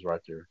Rockers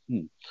right there.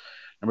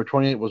 Number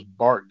 28 was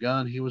Bart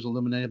Gunn. He was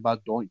eliminated by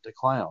Doink the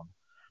Clown.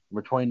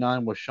 Number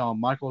 29 was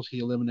Shawn Michaels. He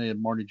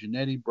eliminated Marty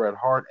Jannetty, Bret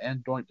Hart,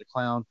 and Doink the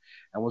Clown,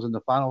 and was in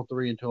the final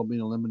three until being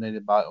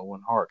eliminated by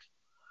Owen Hart.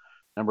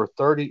 Number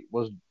 30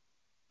 was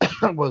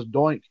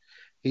Doink.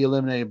 He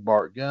eliminated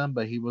Bart Gunn,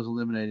 but he was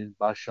eliminated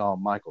by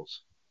Shawn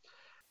Michaels.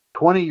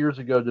 20 years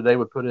ago today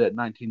would put it at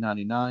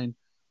 1999.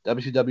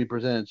 WCW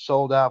presented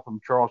Sold Out from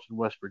Charleston,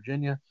 West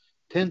Virginia.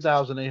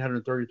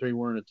 10,833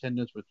 were in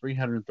attendance with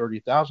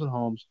 330,000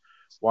 homes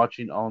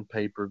watching on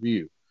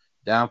pay-per-view,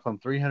 down from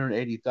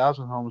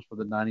 380,000 homes for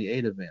the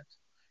 98 event.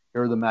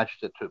 Here are the matches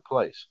that took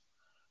place.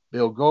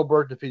 Bill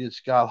Goldberg defeated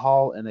Scott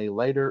Hall in a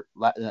ladder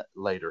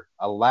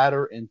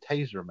and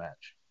taser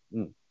match.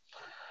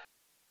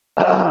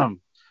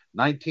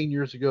 19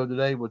 years ago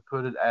today would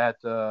put it at,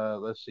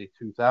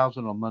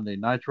 2000 on Monday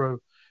Nitro.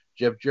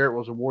 Jeff Jarrett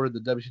was awarded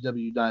the WCW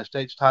United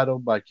States title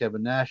by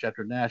Kevin Nash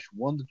after Nash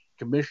won the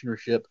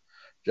commissionership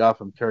job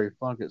from Terry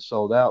Funk at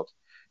Sold Out.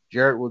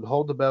 Jarrett would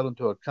hold the belt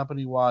until a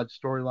company-wide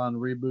storyline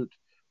reboot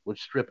would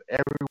strip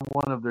every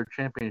one of their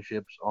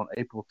championships on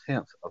April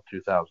 10th of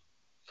 2000.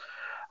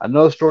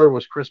 Another story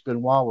was Chris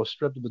Benoit was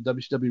stripped of the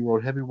WCW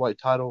World Heavyweight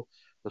title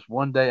just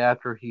one day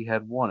after he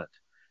had won it.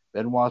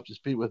 Benoit's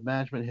dispute with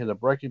management hit a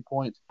breaking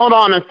point. Hold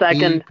on a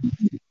second.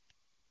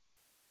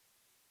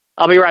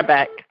 I'll be right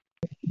back.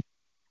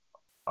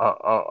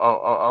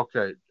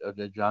 Okay,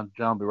 John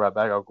will be right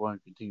back. I'll go ahead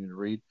and continue to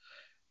read.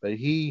 But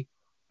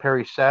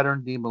Perry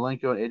Saturn, Dean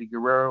Malenko, and Eddie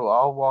Guerrero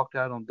all walked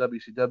out on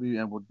WCW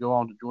and would go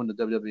on to join the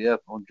WWF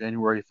on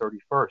January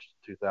 31st,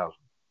 2000.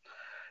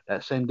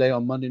 That same day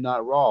on Monday Night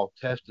Raw,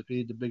 Test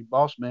defeated the Big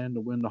Boss Man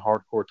to win the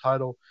Hardcore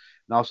title,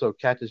 and also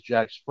Cactus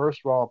Jack's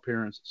first Raw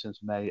appearance since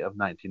May of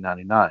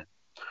 1999.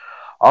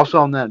 Also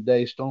on that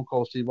day, Stone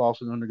Cold Steve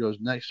Austin undergoes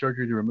neck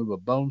surgery to remove a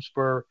bone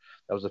spur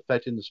that was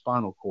affecting the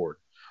spinal cord.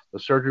 The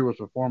surgery was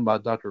performed by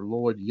Dr.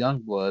 Lloyd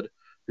Youngblood,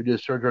 who did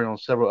surgery on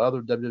several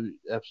other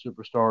WWF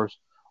superstars.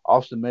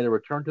 Austin made a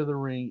return to the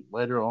ring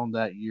later on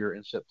that year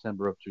in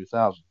September of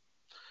 2000.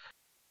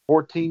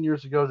 14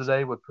 years ago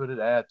today would put it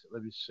at,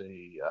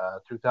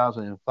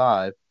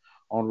 2005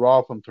 on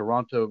Raw from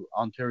Toronto,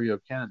 Ontario,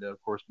 Canada,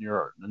 of course,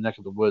 near the neck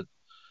of the woods,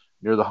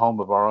 near the home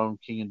of our own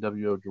King and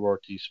NWO Gerard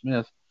T.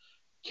 Smith.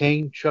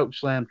 Kane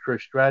chokeslammed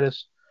Trish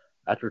Stratus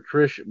after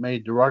Trish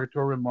made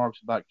derogatory remarks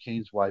about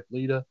Kane's wife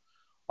Lita.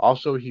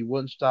 Also, he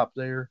wouldn't stop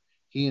there.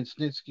 He and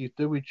Snitsky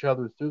threw each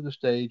other through the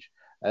stage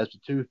as the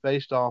two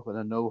faced off in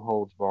a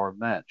no-holds-barred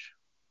match.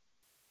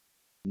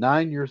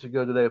 9 years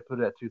ago today, I put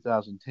it at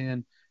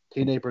 2010.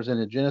 TNA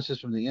presented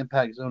Genesis from the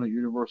Impact Zone at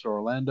Universal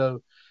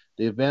Orlando.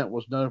 The event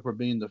was known for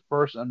being the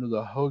first under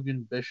the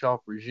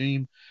Hogan-Bischoff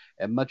regime,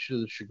 and much to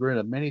the chagrin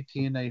of many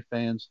TNA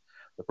fans,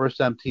 the first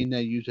time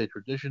TNA used a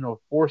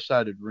traditional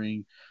four-sided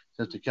ring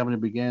since the company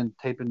began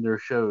taping their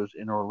shows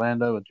in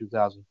Orlando in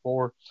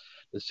 2004.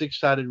 The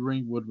six-sided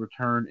ring would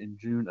return in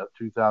June of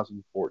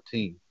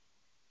 2014.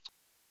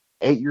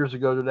 8 years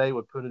ago today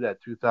would put it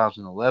at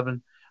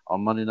 2011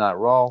 on Monday Night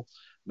Raw.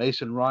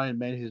 Mason Ryan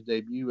made his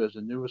debut as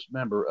the newest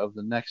member of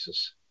the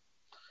Nexus.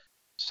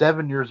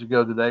 7 years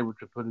ago today, which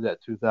would put it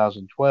at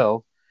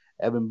 2012,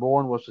 Evan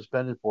Bourne was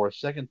suspended for a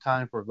second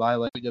time for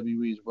violating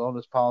WWE's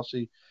wellness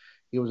policy.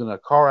 He was in a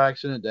car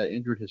accident that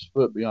injured his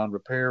foot beyond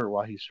repair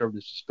while he served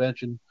his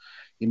suspension.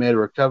 He made a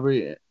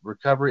recovery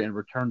and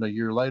returned a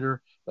year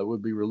later, but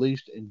would be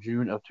released in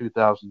June of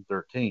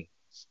 2013.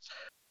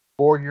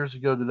 4 years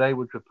ago today,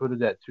 which would put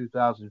it at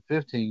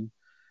 2015,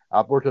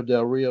 Alberto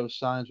Del Rio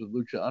signs with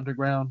Lucha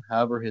Underground.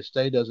 However, his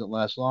stay doesn't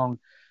last long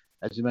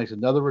as he makes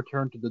another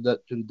return to the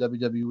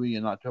WWE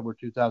in October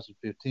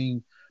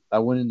 2015 by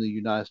winning the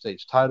United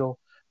States title,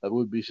 but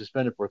would be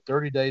suspended for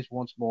 30 days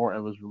once more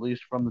and was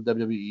released from the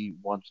WWE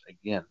once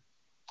again.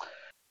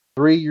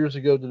 3 years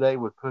ago today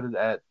would put it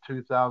at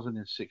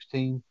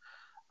 2016.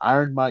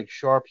 Iron Mike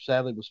Sharp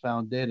sadly was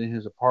found dead in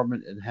his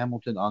apartment in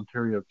Hamilton,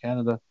 Ontario,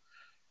 Canada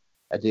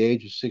at the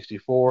age of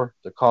 64.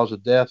 The cause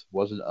of death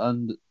was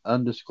an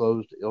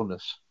undisclosed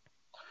illness.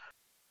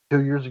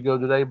 2 years ago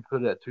today, we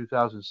put it at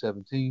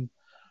 2017.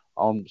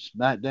 On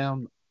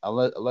SmackDown,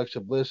 Alexa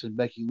Bliss and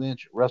Becky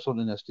Lynch wrestled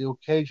in a steel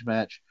cage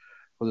match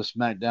for the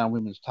SmackDown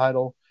Women's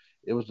title.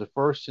 It was the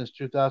first since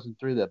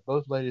 2003 that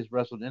both ladies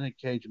wrestled in a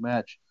cage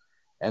match,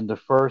 and the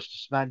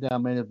first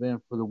SmackDown main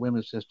event for the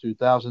women since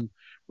 2000,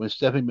 when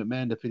Stephanie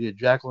McMahon defeated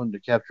Jacqueline to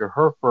capture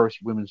her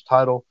first women's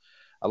title.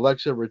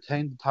 Alexa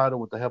retained the title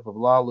with the help of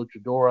La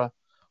Luchadora.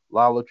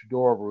 La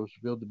Luchadora was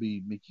revealed to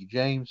be Mickie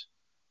James.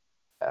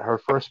 Her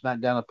first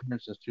SmackDown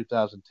appearance since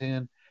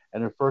 2010,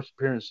 and her first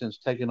appearance since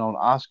taking on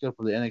Asuka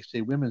for the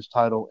NXT Women's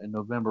title in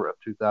November of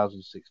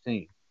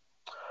 2016.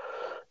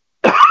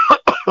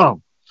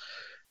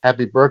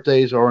 Happy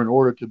birthdays are in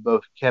order to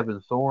both Kevin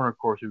Thorne, of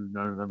course, who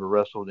remember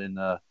wrestled in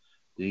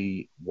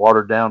the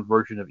watered-down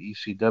version of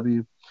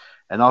ECW,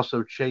 and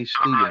also Chase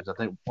Stevens, I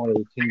think part of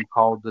the team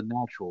called the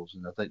Naturals,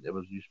 and I think that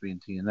was used to be in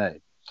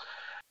TNA.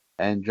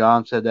 And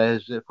John said that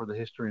is it for the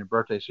history and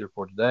birthdays here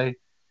for today.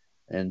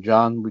 And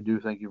John, we do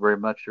thank you very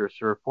much,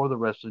 sir, for the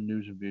wrestling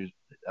news and views.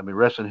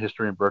 Wrestling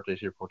history and birthdays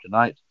here for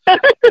tonight,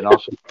 and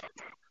also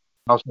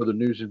the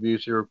news and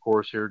views here, of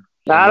course, here.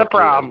 Not a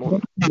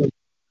problem.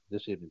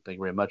 This evening, thank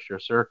you very much,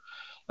 sir.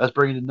 Let's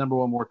bring in the number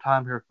one more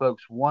time here,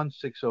 folks.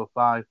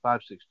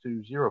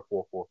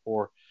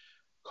 1-605-562-0444.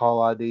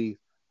 Call ID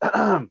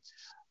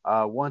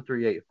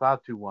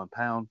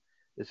 138-521#.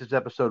 This is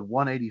episode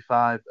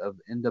 185 of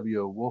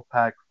NWO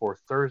Wolfpac for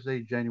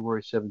Thursday,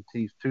 January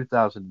 17th,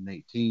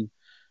 2018.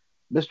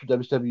 Mr.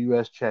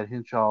 WWS Chad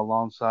Henshaw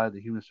alongside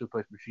the Human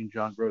Suplex Machine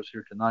John Gross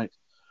here tonight.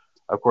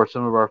 Of course,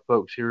 some of our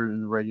folks here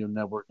in the radio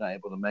network not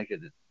able to make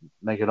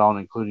it on,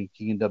 including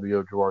King and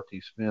NWO Gerard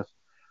T. Smith,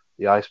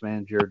 the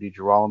Iceman Jared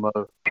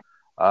DiGirolamo.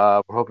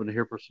 We're hoping to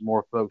hear from some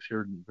more folks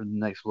here in the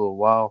next little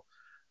while,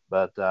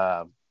 but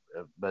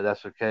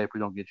that's okay if we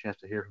don't get a chance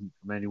to hear from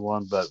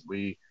anyone. But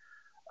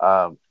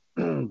of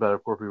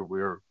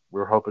course,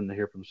 we're hoping to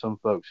hear from some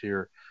folks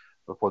here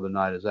before the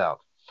night is out.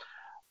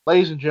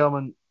 Ladies and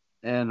gentlemen,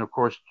 and of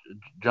course,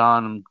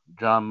 John,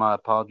 my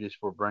apologies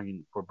for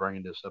bringing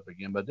this up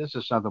again, but this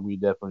is something we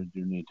definitely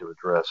do need to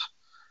address.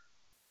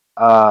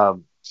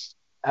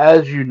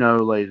 As you know,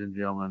 ladies and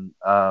gentlemen,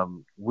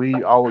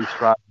 we always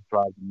try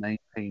to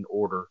maintain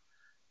order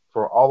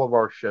for all of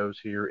our shows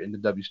here in the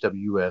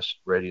WWS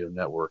Radio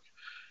Network,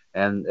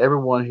 and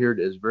everyone here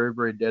is very,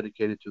 very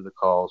dedicated to the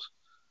cause,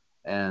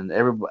 and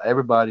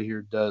everybody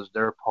here does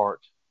their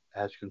part,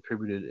 has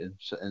contributed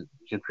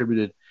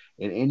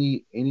in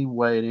any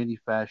way, in any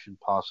fashion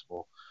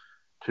possible,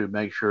 to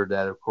make sure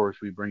that, of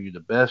course, we bring you the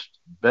best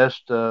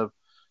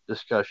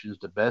discussions,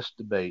 the best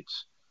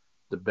debates,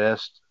 the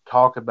best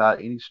talk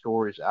about any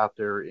stories out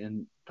there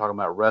in talking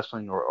about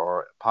wrestling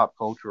or pop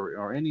culture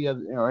or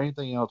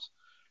anything else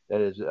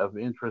that is of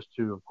interest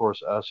to, of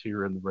course, us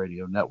here in the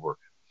radio network.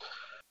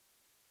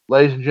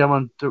 ladies and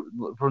gentlemen,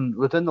 from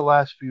within the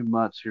last few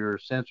months here,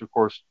 since of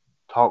course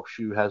Talk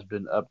Shoe has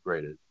been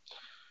upgraded,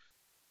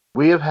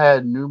 we have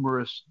had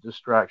numerous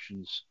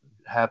distractions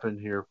happen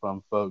here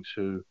from folks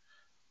who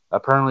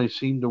apparently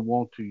seem to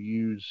want to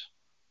use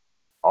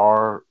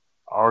our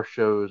our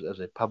shows as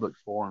a public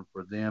forum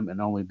for them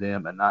and only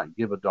them, and not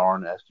give a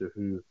darn as to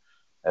who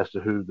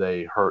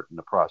they hurt in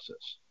the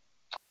process.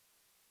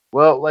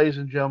 Well, ladies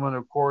and gentlemen,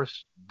 of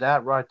course,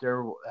 that right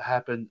there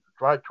happened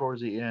right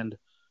towards the end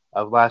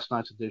of last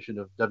night's edition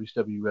of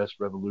WWS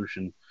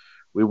Revolution.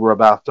 We were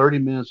about 30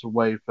 minutes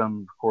away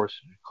from, of course,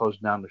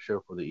 closing down the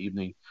show for the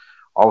evening.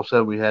 All of a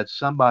sudden, we had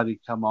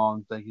somebody come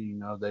on thinking,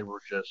 they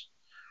were just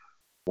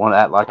want to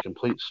act like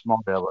complete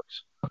smart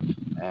alecks,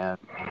 and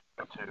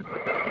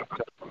to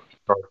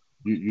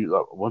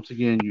once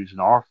again using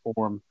our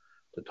forum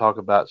to talk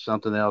about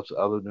something else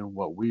other than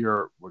what we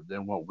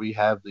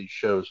have these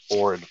shows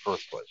for in the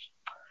first place.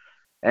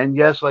 And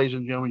yes, ladies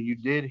and gentlemen, you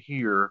did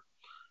hear,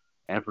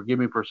 and forgive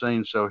me for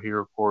saying so here,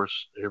 of course,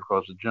 here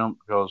because the jump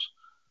because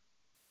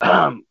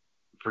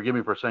forgive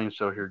me for saying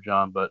so here,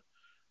 John, but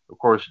of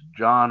course,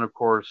 John, of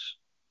course,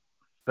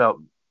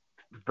 felt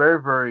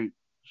very, very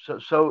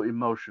so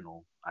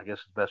emotional. I guess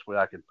is the best way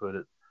I can put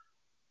it,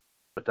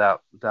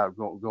 without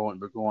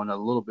going a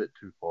little bit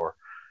too far.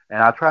 And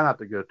I try not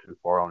to go too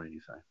far on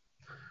anything.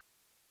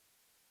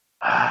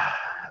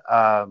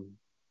 um,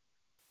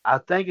 I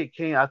think it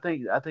came. I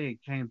think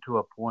it came to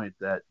a point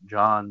that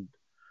John,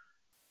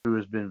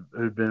 who's been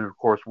of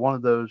course one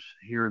of those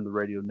here in the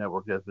radio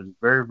network, has been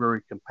very,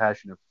 very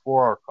compassionate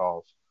for our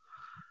calls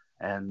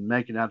and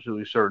making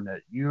absolutely certain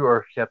that you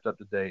are kept up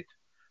to date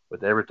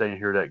with everything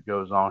here that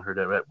goes on here.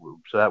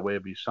 So that way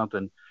it'd be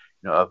something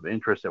of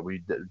interest that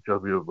we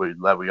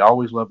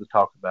always love to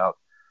talk about.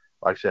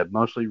 Like I said,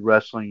 mostly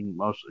wrestling,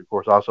 mostly of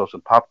course also some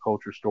pop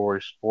culture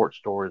stories, sports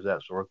stories,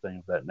 that sort of thing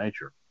of that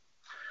nature.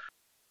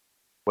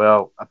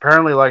 Well,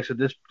 apparently, like I said,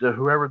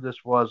 whoever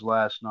this was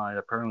last night,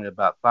 apparently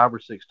about 5 or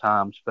 6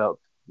 times felt,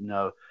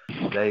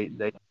 they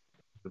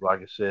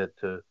like I said,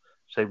 to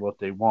say what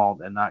they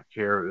want and not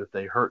care if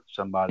they hurt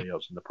somebody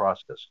else in the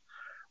process.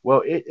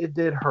 Well, it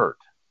did hurt.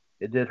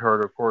 It did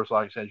hurt. Of course,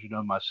 like I said,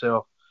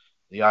 myself,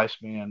 the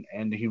Iceman,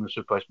 and the Human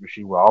Suplex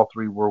Machine, were all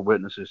three were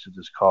witnesses to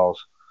this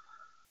cause,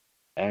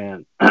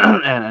 and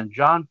and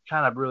John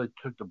kind of really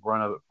took the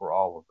brunt of it for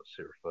all of us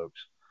here,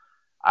 folks.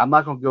 I'm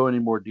not going to go any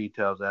more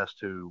details as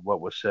to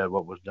what was said,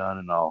 what was done,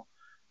 and all,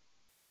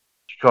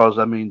 because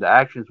I mean the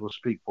actions will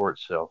speak for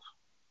itself.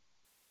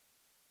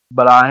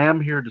 But I am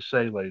here to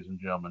say, ladies and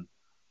gentlemen,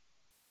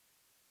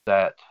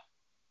 that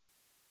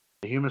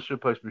the Human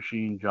Suplex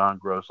Machine, John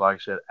Gross, like I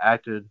said,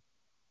 acted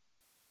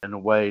in a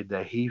way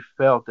that he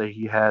felt that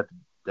he had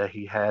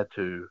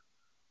to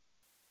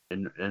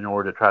in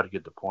order to try to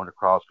get the point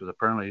across. Because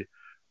apparently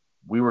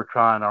we were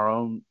trying our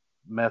own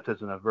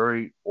methods in a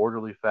very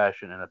orderly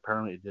fashion, and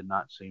apparently it did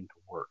not seem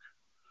to work.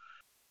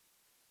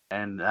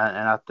 And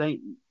I think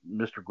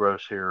Mr.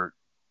 Gross here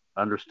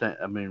understand.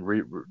 I mean,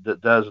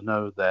 does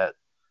know that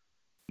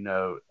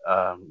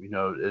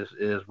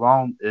is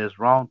wrong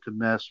to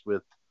mess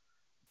with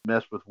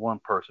one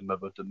person,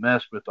 but to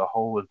mess with the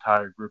whole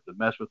entire group, to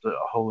mess with the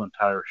whole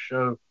entire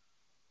show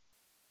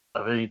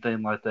of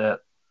anything like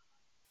that.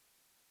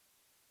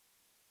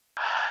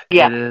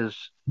 Yeah. It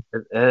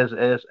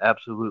is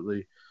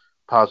absolutely,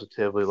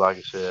 positively, like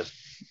I said,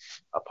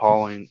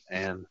 appalling.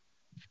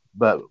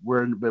 But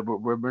we're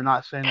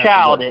not saying that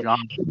childish.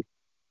 John.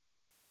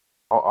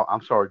 Oh,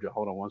 I'm sorry,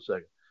 hold on one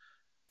second.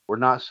 We're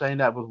not saying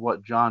that with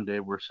what John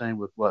did. We're saying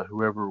with what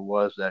whoever it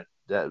was that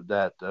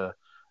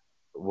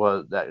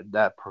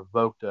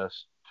provoked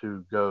us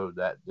to go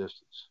that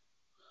distance.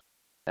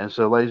 And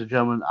so, ladies and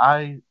gentlemen,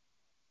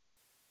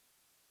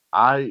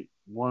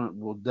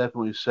 will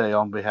definitely say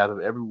on behalf of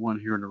everyone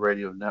here in the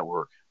radio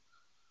network,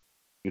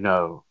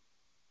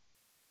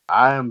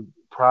 I am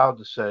proud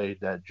to say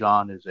that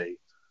John is a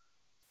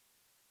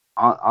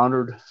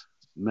honored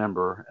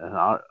member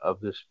of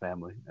this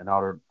family, an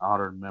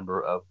honored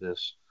member of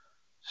this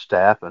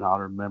staff, an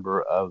honored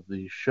member of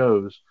these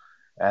shows,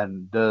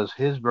 and does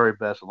his very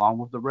best, along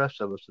with the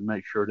rest of us, to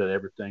make sure that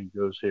everything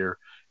goes here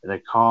in a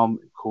calm,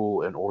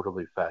 cool, and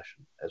orderly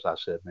fashion, as I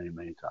said many,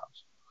 many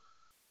times.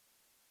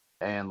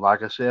 And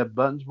like I said,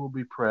 buttons will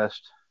be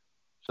pressed,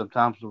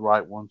 sometimes the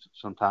right ones,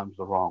 sometimes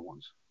the wrong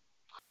ones.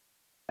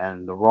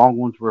 And the wrong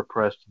ones were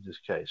pressed in this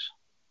case.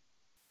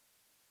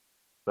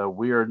 But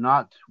we are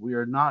not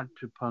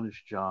to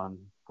punish John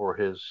for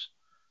his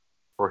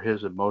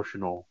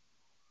emotional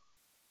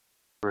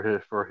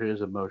for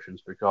his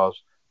emotions, because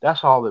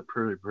that's all it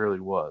really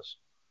was,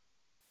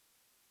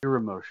 pure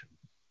emotion.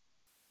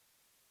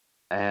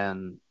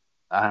 And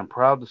I'm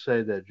proud to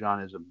say that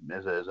John is a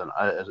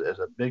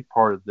big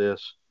part of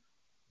this,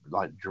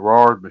 like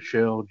Gerard,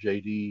 Michelle,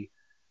 JD,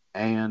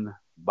 Ann,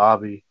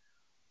 Bobby,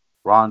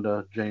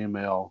 Rhonda,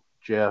 JML,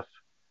 Jeff,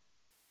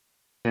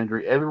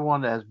 Kendry,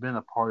 everyone that has been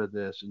a part of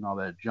this and all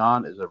that.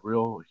 John is a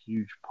real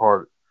huge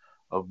part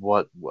of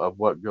what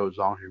goes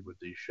on here with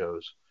these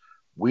shows.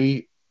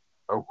 We,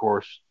 of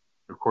course,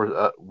 of course,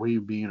 we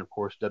being, of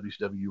course,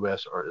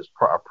 WCWS are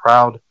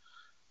proud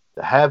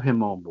to have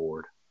him on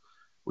board.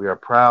 We are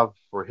proud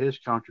for his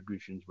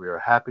contributions. We are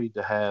happy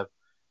to have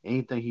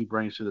anything he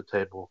brings to the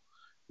table.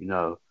 You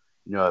know,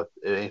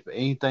 if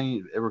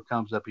anything ever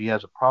comes up, he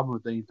has a problem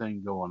with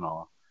anything going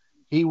on,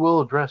 he will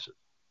address it.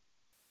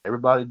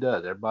 Everybody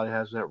does. Everybody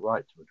has that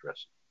right to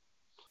address it.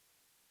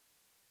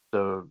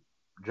 So,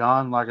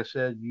 John, like I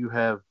said, you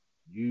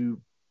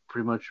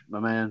pretty much, my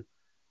man.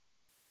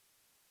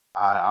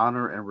 I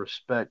honor and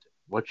respect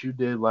what you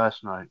did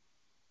last night.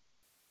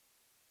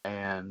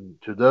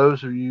 And to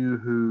those of you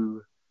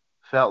who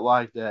felt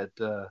like that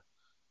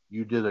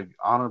you did an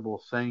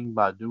honorable thing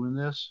by doing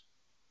this,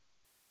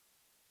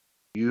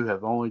 you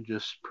have only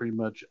just pretty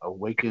much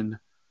awakened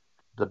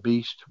the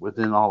beast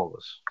within all of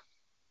us.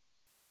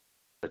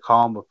 The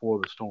calm before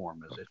the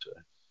storm, as they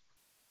say.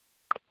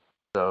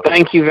 So,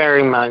 thank you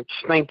very much.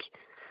 Thank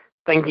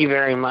you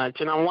very much.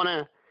 And I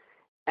want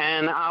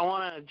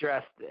to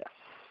address this.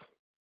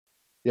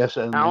 yes,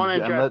 and I want to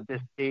and address let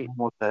this, Steve.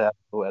 want to have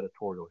a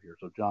editorial here.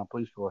 So, John,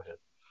 please go ahead.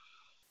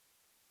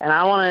 And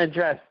I want to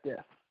address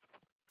this.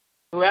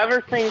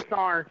 Whoever thinks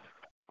our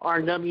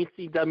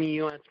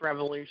WCWS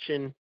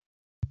revolution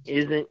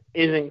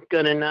isn't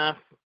good enough,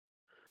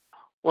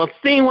 well,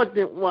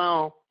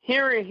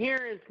 here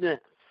is this.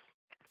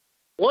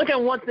 Look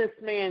at what this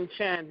man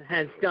Chad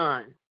has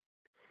done.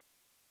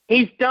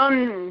 He's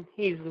busted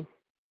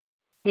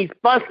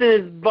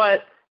his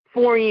butt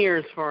 4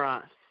 years for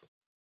us,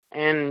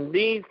 and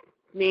these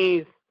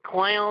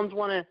clowns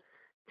want to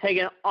take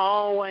it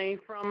all away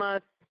from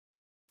us.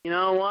 You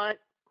know what?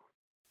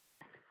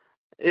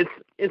 It's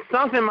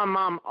something my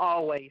mom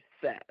always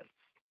says.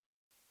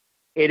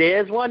 It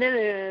is what it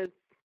is.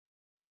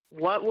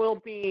 What will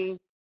be,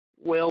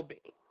 will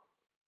be.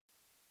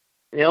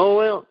 It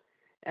will,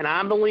 and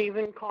I believe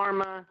in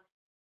karma.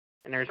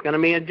 And there's going to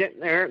be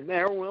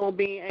there will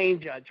be a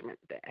judgment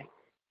day.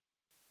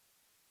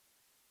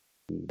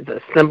 It's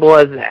as simple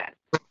as that.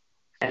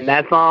 And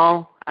that's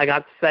all I got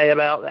to say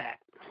about that.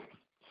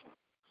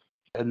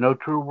 And no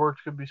true words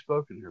could be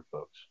spoken here,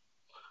 folks.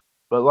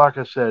 But like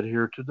I said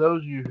here, to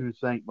those of you who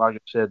think, like I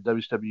said,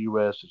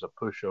 WWS is a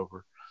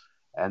pushover,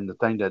 and the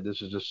thing that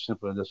this is just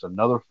simply just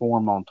another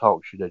forum on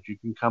Talk Show that you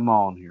can come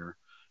on here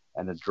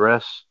and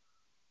address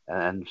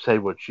and say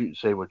what you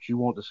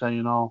want to say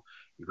and all.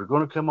 If you're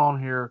going to come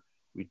on here,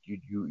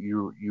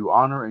 you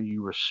honor and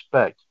you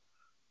respect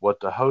what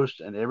the host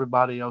and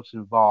everybody else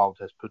involved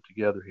has put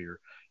together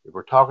here. If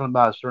we're talking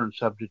about a certain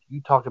subject,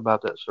 you talk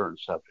about that certain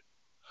subject.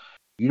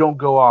 You don't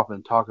go off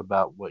and talk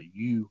about what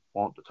you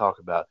want to talk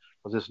about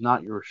because it's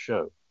not your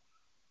show.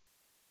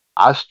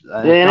 It's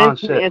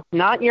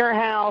not your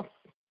house.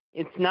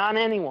 It's not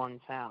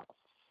anyone's house.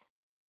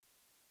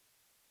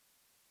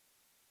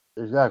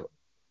 Exactly.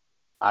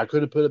 I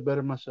could have put it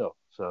better myself.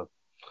 So,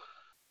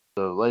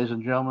 ladies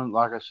and gentlemen,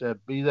 like I said,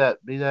 be that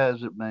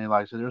as it may.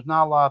 Like I said, there's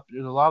a lot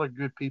of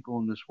good people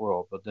in this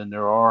world, but then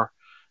there are,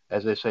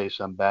 as they say,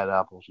 some bad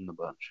apples in the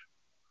bunch.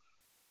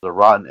 The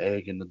rotten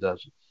egg in the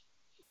dozen.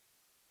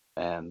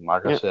 And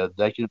like I said,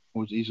 they can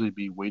always easily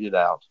be weeded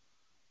out,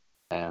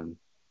 and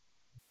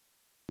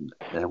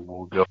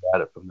we'll go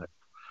at it from there.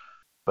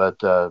 But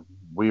John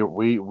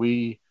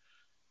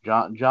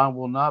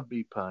will not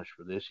be punished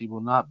for this. He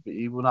will not be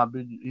anything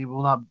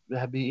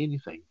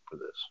for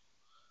this,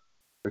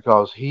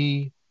 because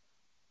the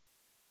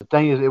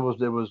thing is, it was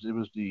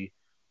the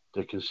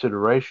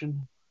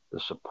consideration, the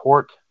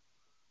support,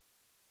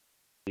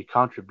 the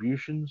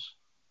contributions,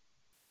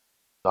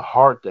 the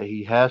heart that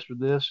he has for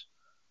this,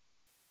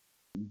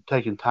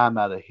 taking time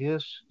out of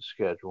his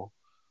schedule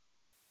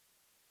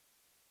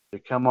to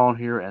come on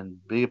here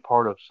and be a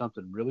part of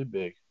something really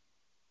big,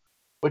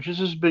 which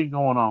has been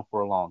going on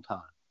for a long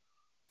time.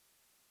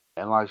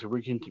 And like I said,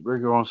 we're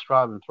going to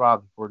strive and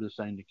thrive for this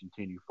thing to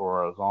continue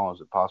for as long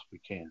as it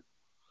possibly can.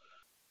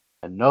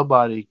 And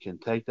nobody can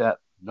take that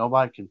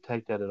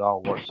at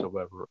all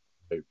whatsoever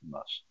away from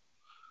us.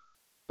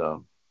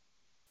 So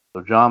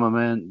John, my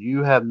man,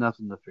 you have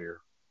nothing to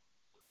fear.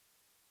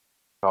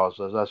 Because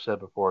as I said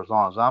before, as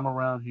long as I'm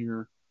around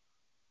here,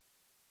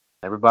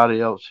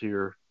 everybody else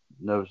here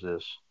knows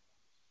this,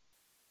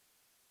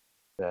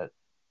 that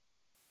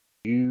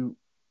you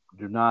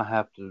do not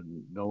have to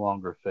no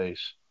longer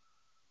face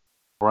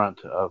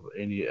brunt of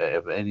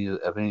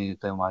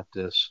anything like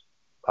this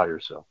by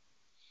yourself.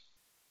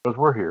 Because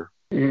we're here.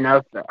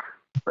 No, sir.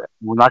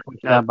 We're not going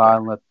to stand by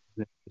and let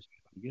this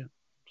happen again.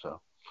 So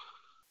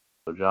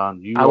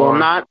John, I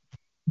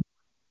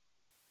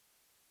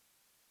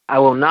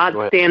will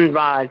not stand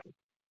by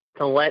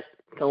to let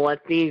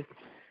these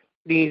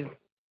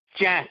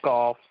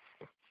jack-offs.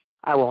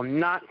 I will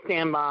not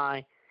stand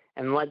by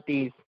and let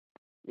these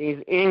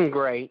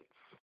ingrates,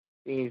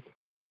 these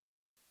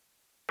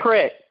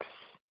pricks,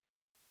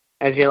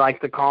 as you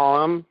like to call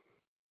them,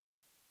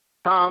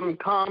 come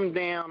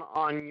down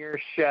on your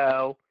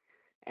show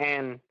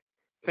and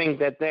think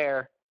that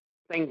they're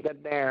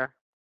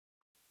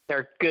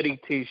goody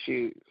two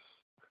shoes.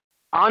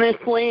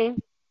 Honestly,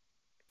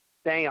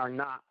 they are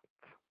not.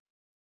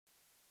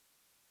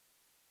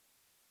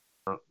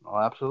 Oh,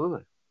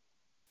 absolutely.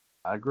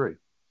 I agree.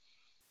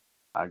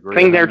 I I agree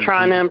think they're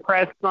trying to 110.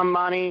 impress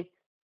somebody,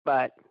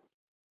 but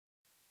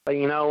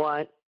you know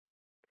what?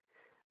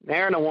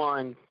 They're the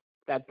ones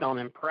that don't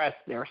impress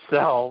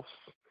themselves.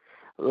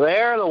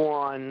 They're the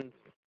ones.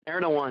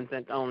 They're the ones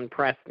that don't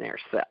impress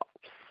themselves.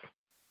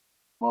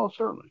 Well,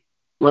 certainly.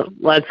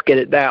 Let's get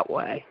it that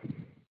way.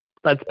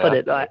 Let's put Yeah,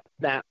 it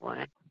that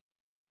way.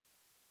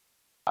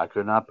 I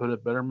could not put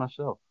it better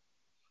myself.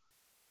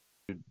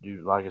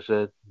 You, like I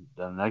said,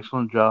 done an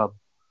excellent job.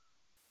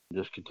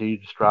 Just continue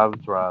to strive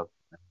and thrive,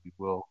 and you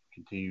will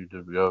continue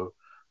to go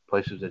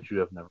places that you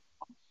have never.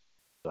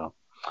 So,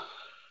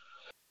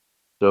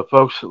 so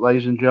folks,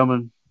 ladies and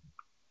gentlemen,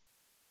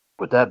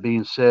 with that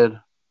being said,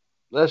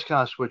 let's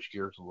kind of switch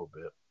gears a little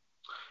bit.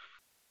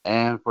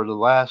 And for the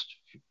last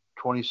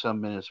 20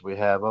 some minutes we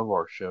have of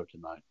our show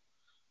tonight,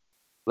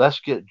 let's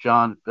put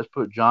John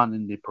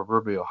in the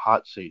proverbial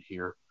hot seat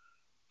here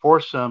for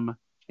some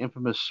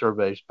infamous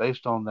surveys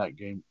based on that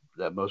game,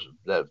 that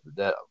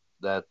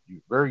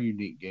very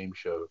unique game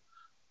show,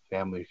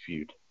 Family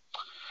Feud.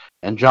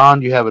 And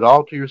John, you have it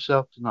all to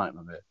yourself tonight,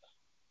 my man.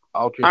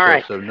 All to All yourself.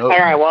 right. So no, All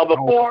right. Well,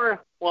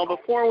 no.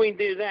 before we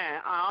do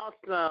that, I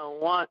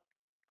also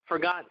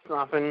forgot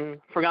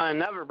something. Forgot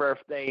another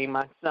birthday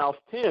myself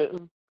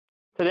too.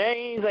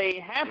 Today's a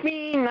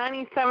happy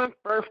 97th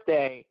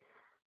birthday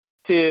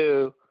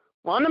to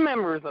one of the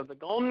members of the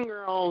Golden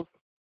Girls.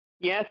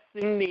 Yes,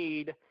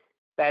 indeed,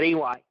 Betty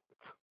White.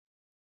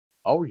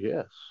 Oh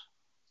yes.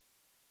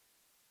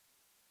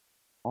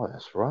 Oh,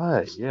 that's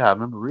right. Yeah, I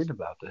remember reading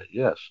about that.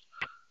 Yes.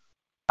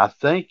 I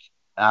think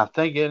I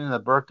think getting a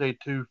birthday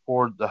too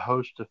for the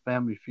host of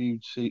Family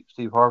Feud,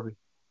 Steve Harvey.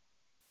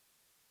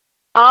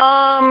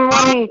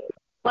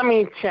 Let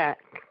me check.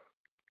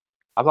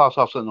 I thought I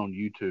saw something on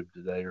YouTube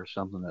today or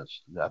something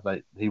I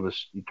think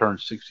he turned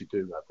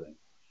 62, I think.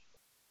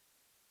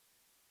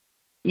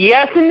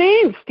 Yes,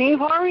 indeed, Steve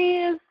Harvey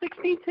is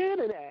 62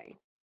 today.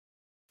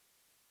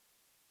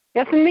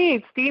 Yes,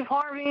 indeed, Steve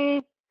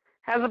Harvey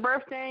has a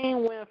birthday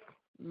with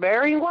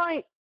Barry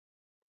White.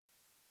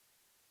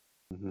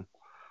 Mm-hmm.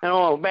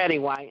 Oh, Betty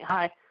White.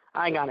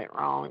 I got it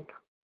wrong.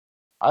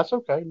 That's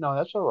okay. No,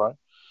 that's all right.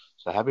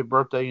 So happy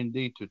birthday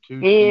indeed to two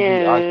He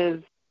TV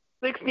icons. is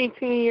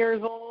 62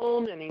 years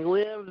old, and he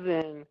lives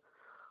in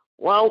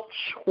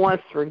Welch,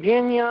 West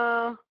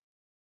Virginia.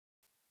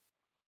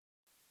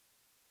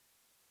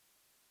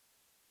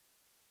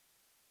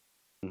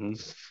 Mm-hmm.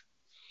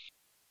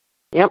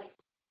 Yep.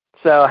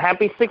 So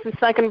happy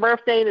 62nd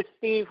birthday to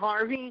Steve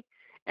Harvey,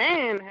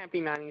 and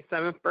happy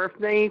 97th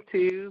birthday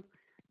to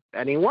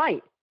Betty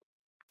White.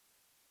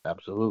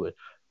 Absolutely.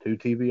 Two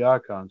TV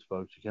icons,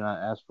 folks. You cannot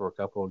ask for a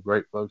couple of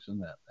great folks in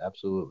that.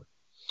 Absolutely.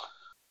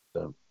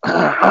 So,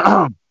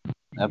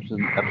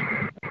 absolutely.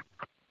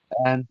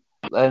 And,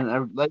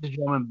 ladies and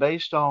gentlemen,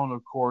 based on,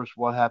 of course,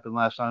 what happened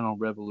last night on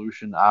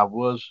Revolution, I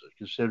was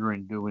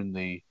considering redoing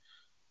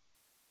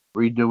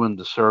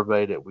the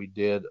survey that we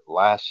did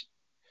last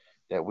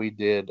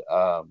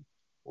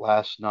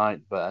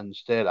night, but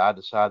instead I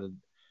decided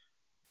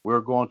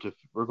we're going to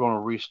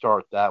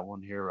restart that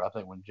one here. I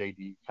think when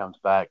JD comes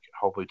back,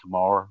 hopefully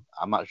tomorrow.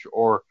 I'm not sure,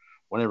 or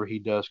whenever he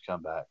does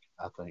come back.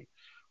 I think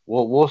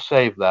we'll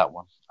save that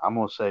one. I'm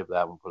going to save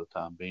that one for the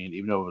time being,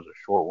 even though it was a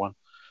short one,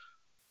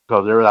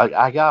 because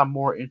I got a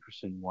more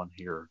interesting one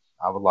here.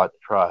 I would like to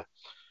try.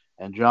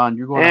 And John,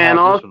 you're going to And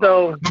have this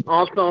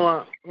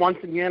one. once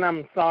again,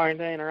 I'm sorry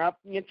to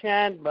interrupt you,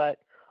 Chad, but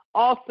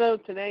also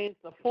today is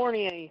the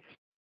 48th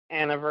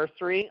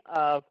anniversary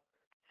of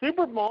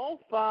Super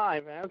Bowl V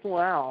as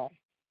well.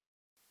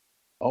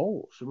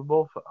 Oh, Super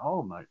Bowl.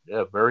 Oh my,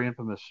 yeah, very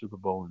infamous Super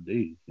Bowl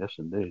indeed. Yes,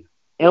 indeed.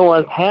 It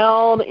was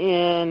held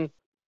in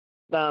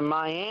the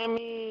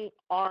Miami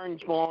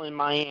Orange Bowl in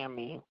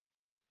Miami.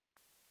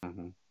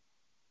 Mm-hmm.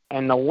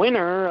 And the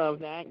winner of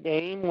that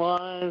game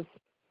was,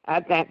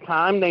 at that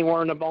time, they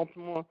were the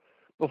Baltimore,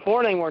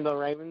 before they were the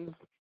Ravens,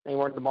 they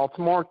were the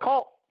Baltimore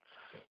Colts.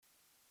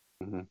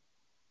 Mm-hmm.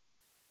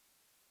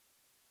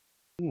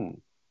 Hmm.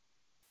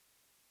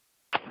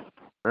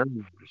 Very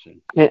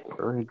interesting.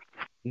 Very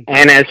interesting.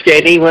 And as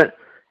JD went,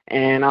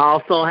 and I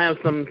also have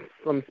some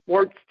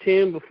sports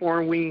too.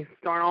 Before we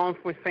start off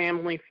with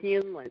Family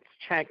Feud, let's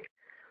check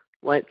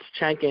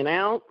it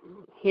out.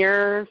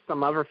 Here,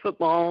 some other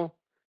football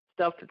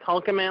stuff to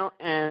talk about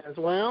as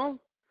well.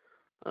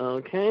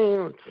 Okay,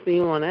 let's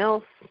see what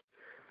else.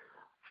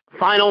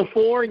 Final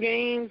four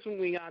games,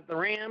 we got the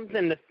Rams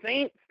and the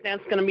Saints.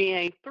 That's going to be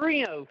a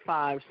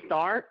 3:05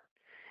 start.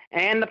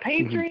 And the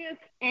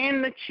Patriots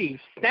and the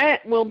Chiefs.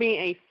 That will be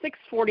a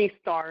 6:40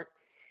 start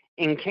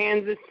in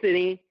Kansas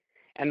City.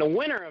 And the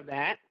winner of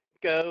that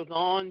goes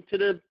on to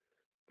the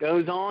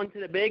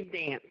big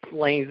dance,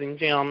 ladies and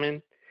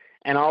gentlemen.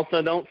 And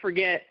also don't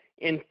forget,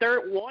 in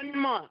 1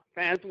 month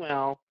as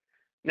well,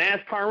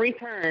 NASCAR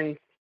returns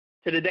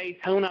to the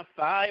Daytona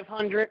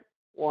 500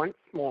 once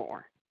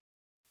more.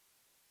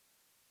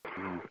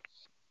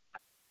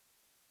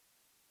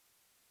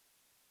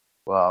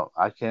 Well,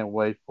 I can't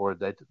wait for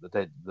the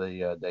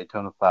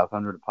Daytona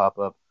 500 to pop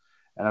up.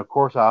 And of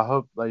course, I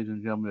hope, ladies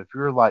and gentlemen, if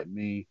you're like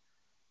me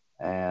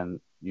and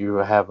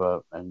you're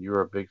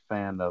a big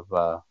fan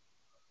of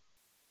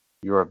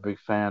you're a big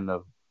fan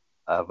of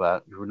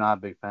you're not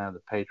a big fan of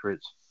the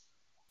Patriots,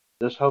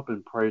 just hope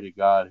and pray to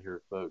God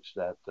here, folks,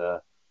 that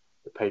the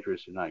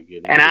Patriots are not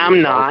getting. And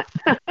I'm not.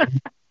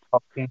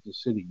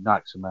 Kansas City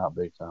knocks them out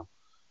big time.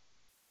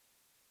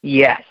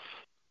 Yes.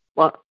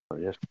 Well,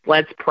 Yes.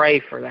 let's pray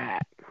for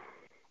that.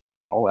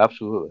 Oh,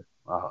 absolutely.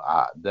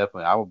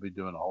 I will be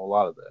doing a whole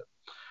lot of that.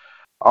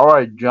 All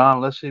right,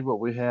 John. Let's see what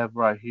we have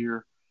right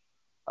here.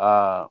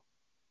 Uh,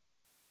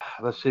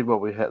 let's see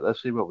what we have.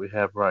 Let's see what we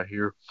have right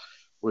here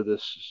with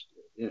this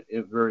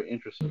very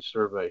interesting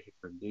survey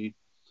here, indeed.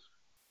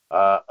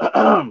 Uh,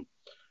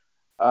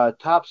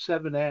 top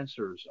 7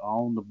 answers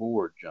on the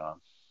board,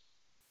 John.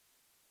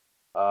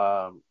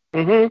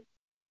 Mm-hmm.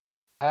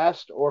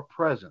 Past or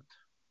present?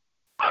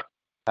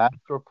 Past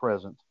or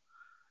present?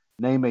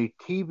 Name a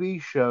TV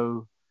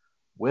show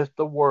with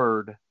the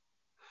word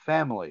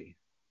family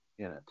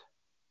in it.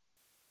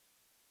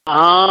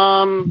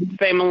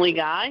 Family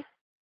Guy.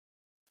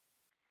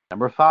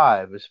 Number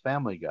 5 is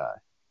Family Guy.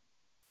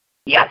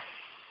 Yes.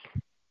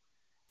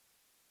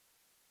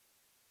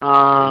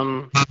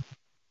 I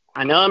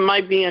know it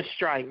might be a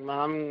strike,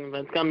 but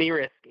it's gonna be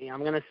risky.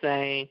 I'm gonna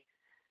say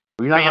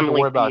You're not going to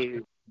worry about.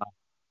 Feud.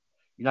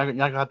 You're not going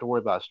to have to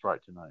worry about a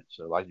strike tonight.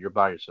 So, like, you're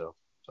by yourself.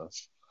 So.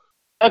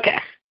 Okay.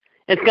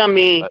 It's gonna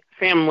be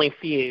Family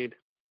Feud.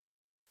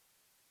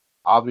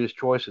 Obvious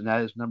choice, and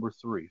that is number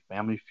 3,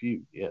 Family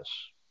Feud. Yes.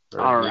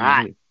 Very All good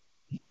right.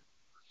 indeed.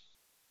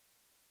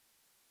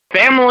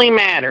 Family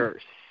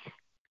Matters.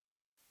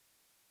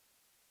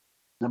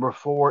 Number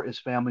 4 is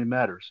Family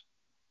Matters.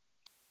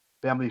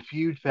 Family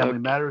Feud, Family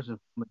Matters, and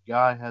Family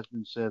Guy has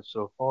been said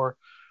so far.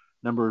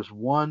 Numbers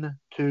 1,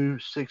 2,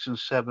 6, and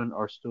 7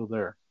 are still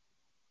there.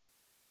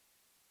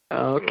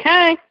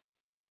 Okay.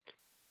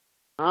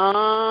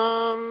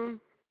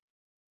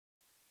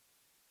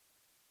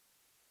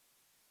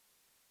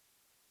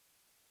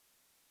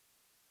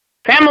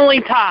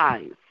 Family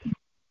Ties.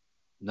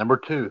 Number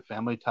 2,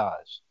 Family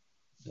Ties.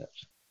 Yes.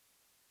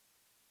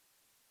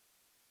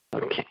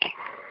 Okay.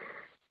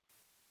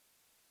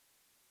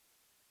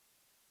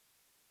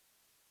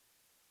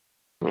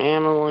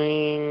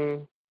 Family.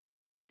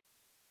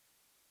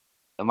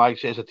 And like I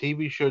said, it's a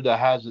TV show that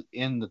has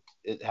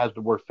it has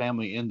the word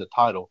family in the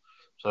title,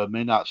 so it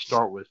may not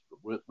start with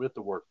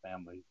the word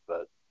family,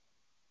 but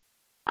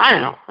I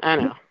know.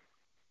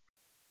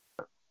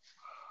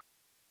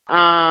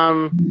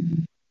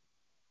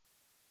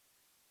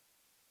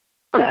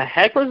 What the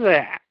heck was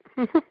that?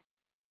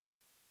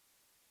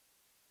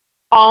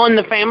 All in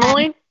the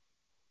Family?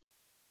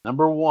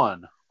 number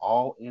 1,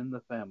 All in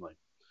the Family.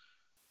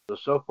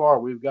 So far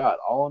we've got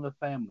All in the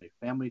Family,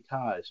 Family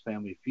Ties,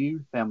 Family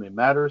Feud, Family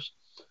Matters,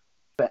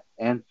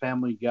 and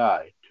Family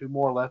Guy. 2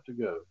 more left to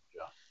go,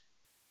 John.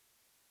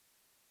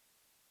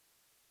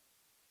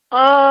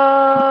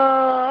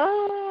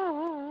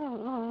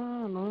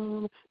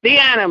 The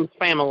Addams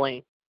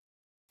Family.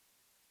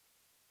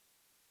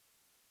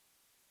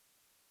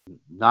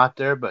 Not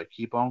there, but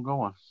keep on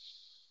going.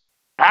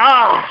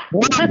 Ah.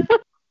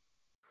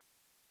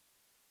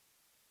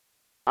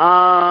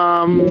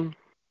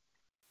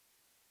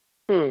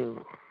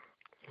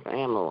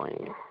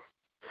 Family.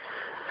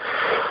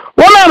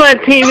 What about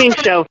that TV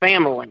show,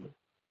 Family?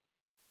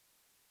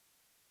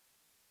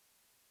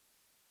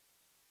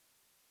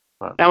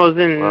 That was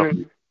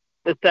in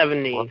the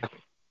 70s.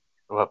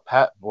 Well,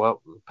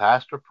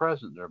 past or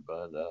present there,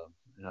 but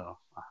you know.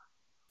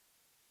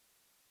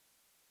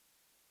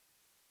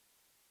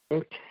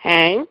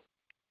 Okay.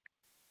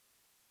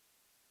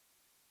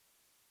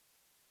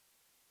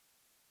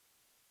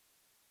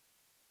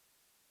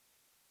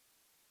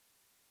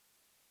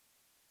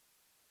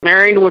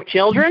 Married with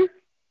Children?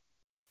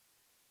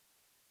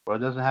 Well, it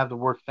doesn't have the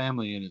word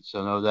family in it,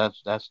 so no,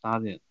 that's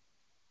not it.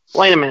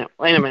 Wait a minute.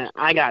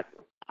 I got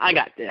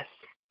this.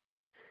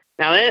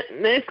 Now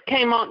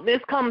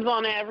this comes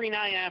on every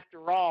night after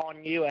Raw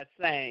on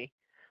USA.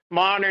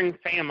 Modern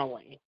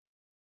Family.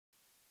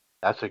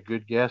 That's a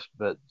good guess,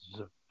 but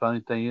the funny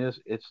thing is,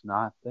 it's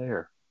not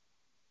there.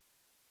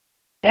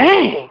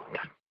 Dang.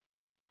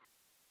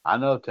 I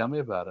know. Tell me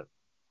about it.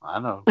 I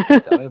know.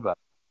 Tell me about it.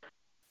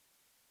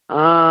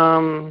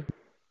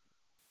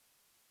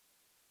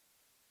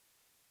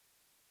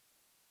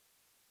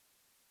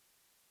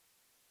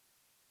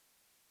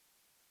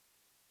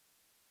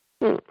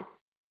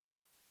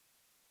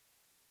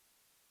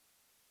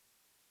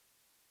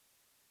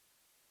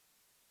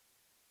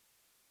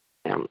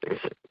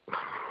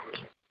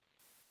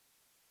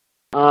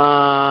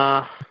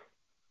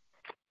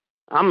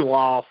 I'm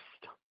lost.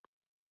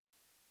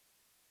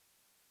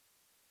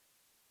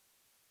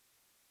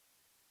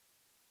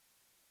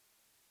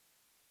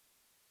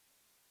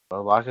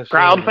 Well, like I said,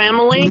 Proud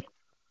Family?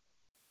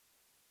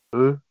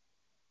 Who?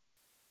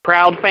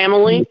 Proud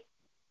Family?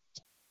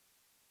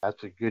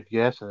 That's a good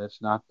guess, and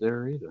it's not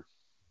there either.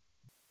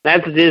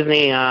 That's a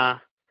Disney.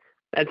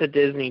 That's a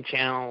Disney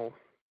Channel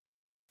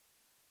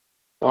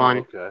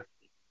one.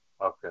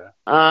 Okay.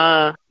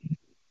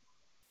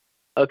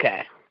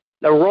 Okay.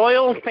 The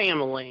royal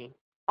family.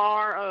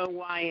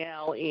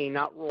 Royle,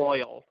 not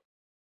royal.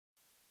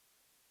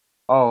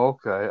 Oh,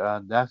 okay.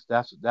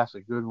 That's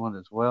a good one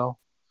as well.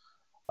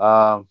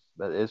 But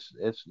it's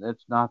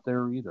not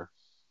there either.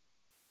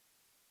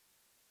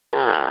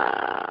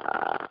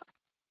 Uh,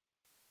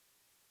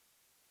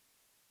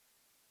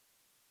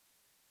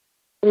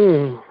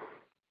 hmm.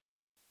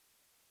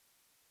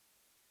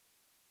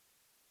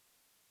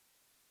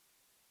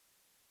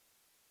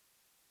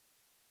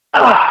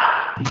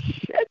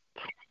 Shit.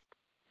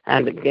 I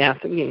had to guess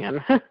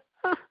again.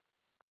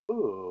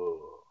 Ooh.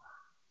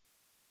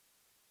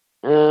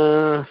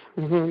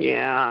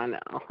 Yeah, I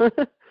know.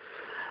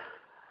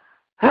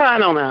 I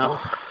don't know.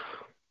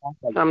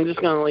 I'm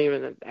just going to leave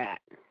it at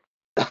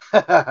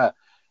that.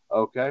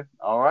 Okay.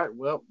 All right.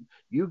 Well,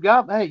 you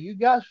got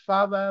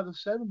 5 out of the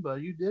 7,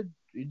 but you did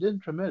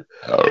tremendous.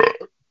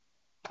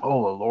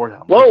 Oh Lord, how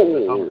much?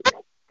 Whoa.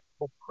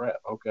 Oh crap.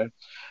 Okay.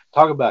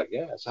 Talk about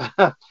gas.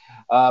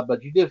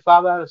 But you did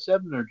 5 out of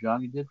 7 there,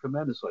 John. You did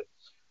tremendously.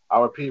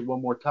 I'll repeat it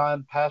one more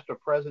time. Past or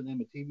present, name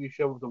a TV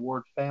show with the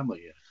word family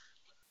in it.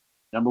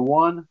 Number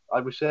 1,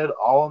 like we said,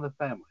 All in the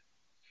Family.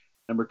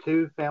 Number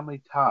 2,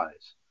 Family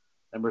Ties.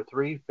 Number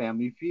 3,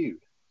 Family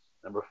Feud.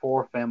 Number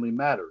 4, Family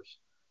Matters.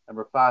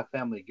 Number 5,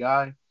 Family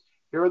Guy.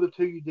 Here are the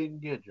 2 you didn't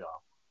get, John.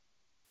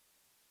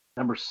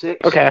 Number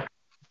 6, Okay.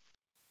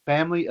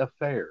 Family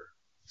Affair.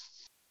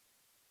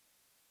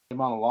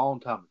 Came on a long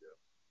time ago.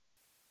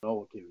 An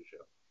old TV show.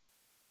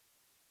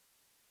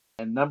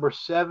 And number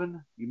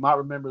 7, you might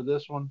remember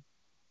this one,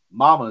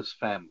 Mama's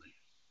Family.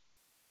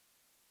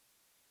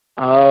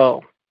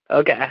 Oh,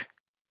 okay.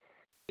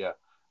 Yeah,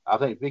 I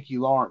think Vicki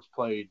Lawrence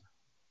played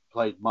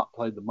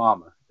the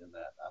mama in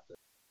that. I think.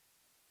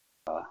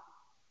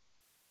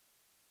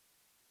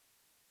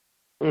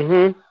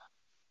 Mhm.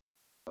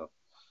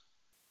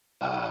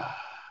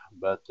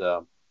 But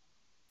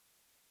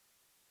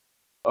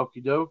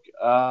okie doke.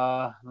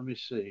 Let me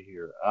see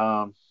here.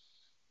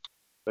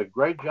 But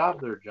great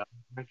job there, John.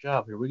 Great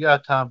job here. We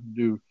got time to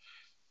do.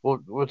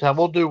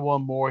 We'll do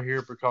one more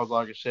here because,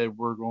 like I said,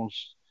 we're going to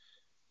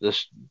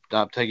just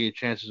not take any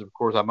chances. Of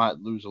course, I might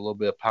lose a little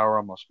bit of power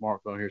on my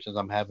smartphone here since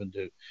I'm having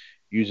to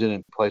use it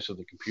in place of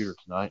the computer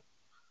tonight.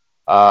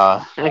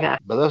 Okay.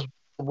 But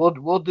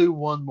we'll do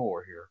one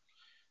more here,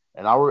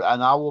 and I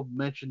will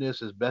mention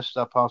this as best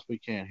as I possibly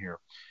can here.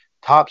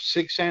 Top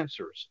 6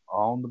 answers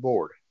on the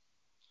board.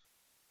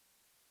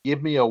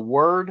 Give me a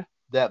word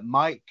that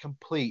might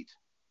complete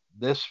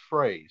this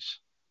phrase.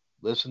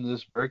 Listen to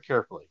this very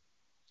carefully.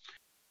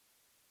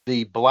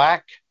 The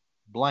black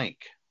blank.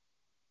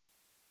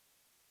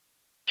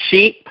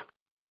 Sheep.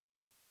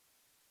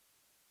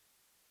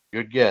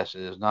 Good guess.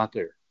 It is not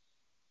there.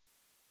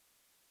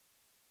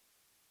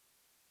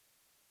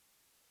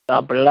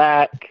 The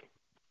Black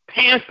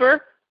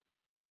Panther.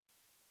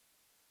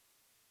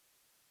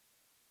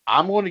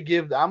 I'm going to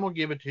give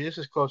it to you. This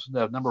is close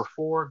enough. Number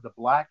 4, the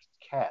black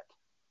cat.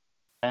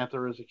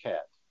 Panther is a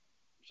cat.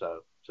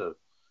 So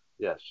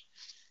yes.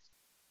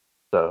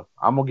 So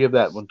I'm gonna give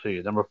that one to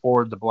you. Number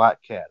 4, the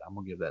black cat. I'm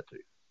gonna give that to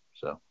you.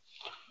 So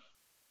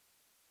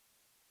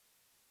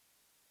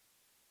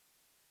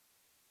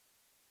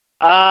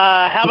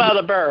How about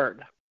a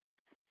bird?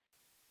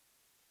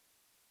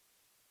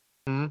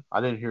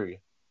 I didn't hear you.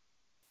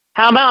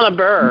 How about a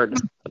bird?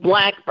 A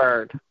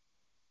blackbird.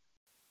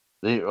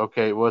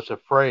 Okay, well, it's a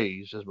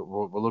phrase is what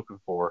we're looking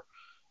for.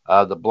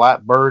 The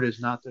black bird is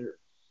not there.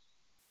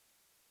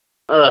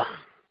 Ugh.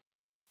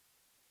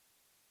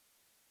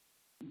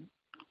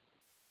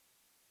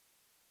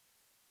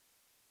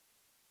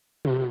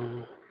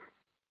 Hmm.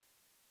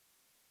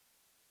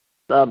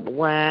 The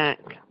black.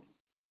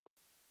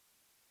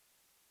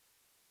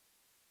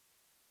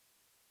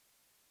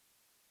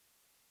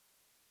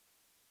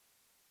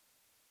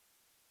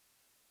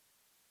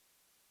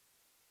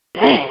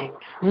 Dang.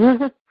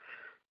 I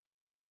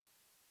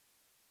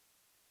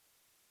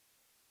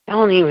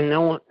don't even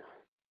know what.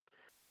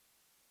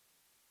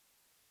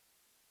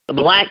 The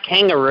black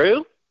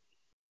kangaroo?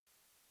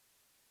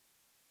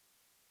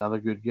 Another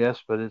good guess,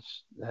 but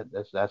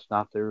that's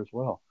not there as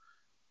well.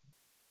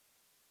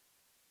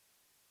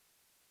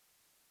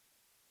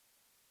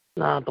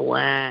 The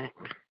black.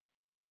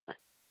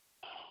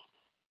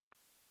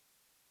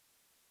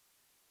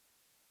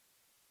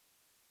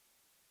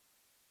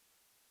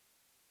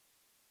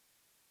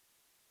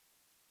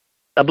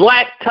 The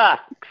black tux.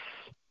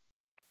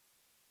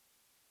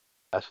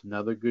 That's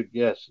another good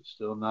guess. It's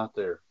still not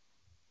there.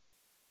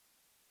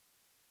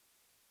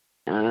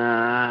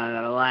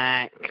 The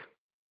black.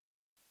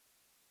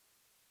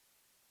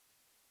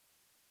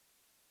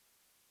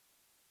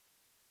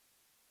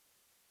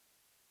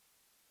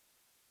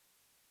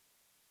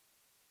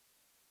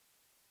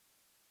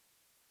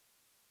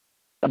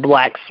 The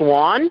black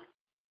swan.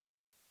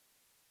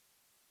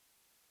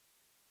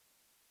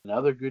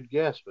 Another good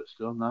guess, but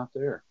still not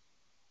there.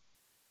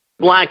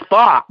 Black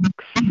fox.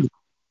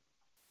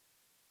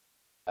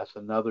 That's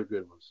another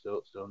good one.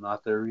 Still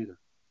not there either.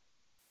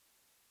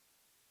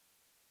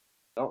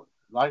 Don't,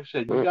 like I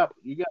said, you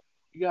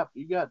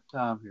got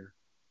time here.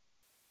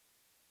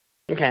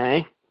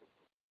 Okay.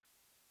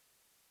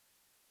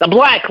 The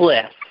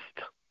Blacklist.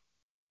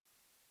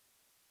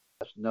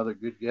 That's another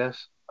good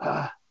guess.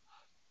 How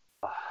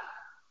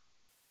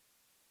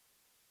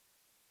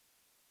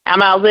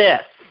about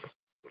this?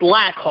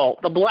 Black Hole.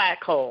 The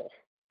Black Hole.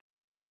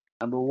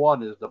 Number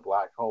 1 is the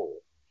Black Hole.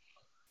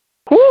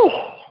 Whew.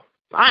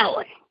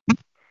 Finally.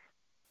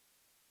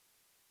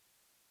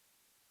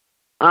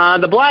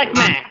 The Black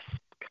Mask.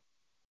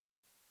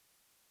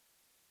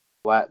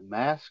 Black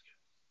Mask.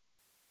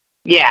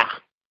 Yeah.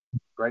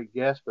 Great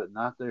guess, but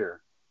not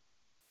there.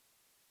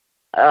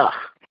 Ugh.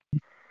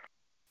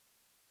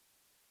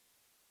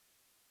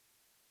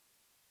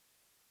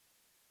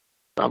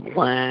 The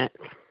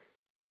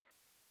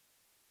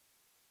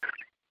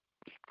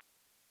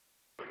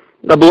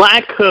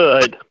Black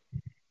Hood.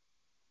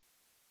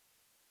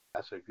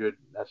 That's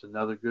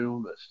another good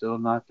one, but still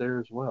not there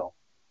as well.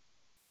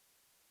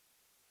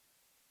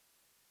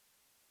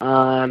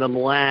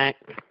 The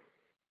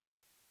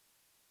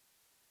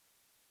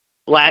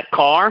Black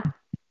Car.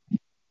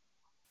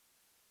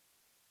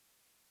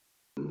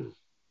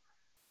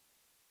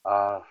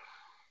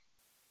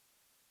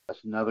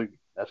 That's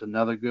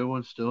another good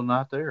one, still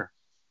not there.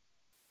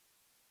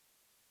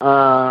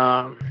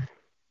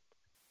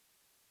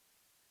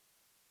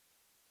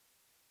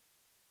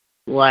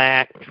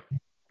 Black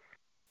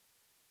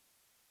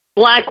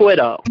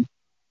Widow.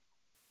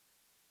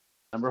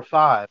 Number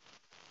 5.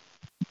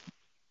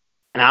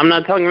 And I'm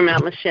not talking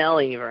about Michelle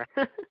either.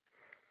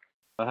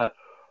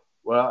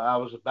 Well, I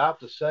was about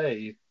to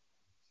say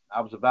if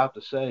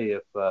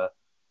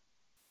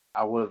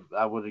I would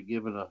have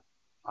given a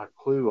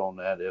clue on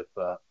that if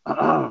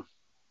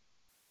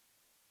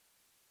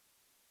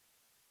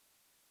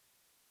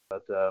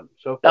but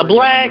so far the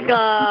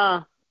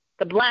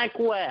Black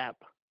Web.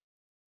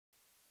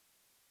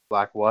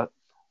 Black what?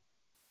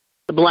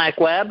 The Black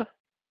Web.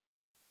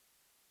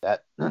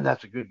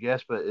 That's a good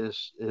guess, but it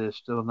is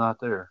still not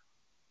there.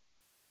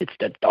 It's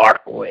the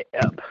Dark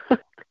Web.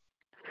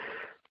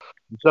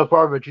 So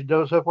far you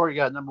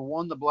got number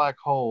 1 the Black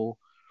Hole,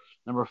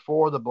 number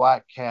 4 the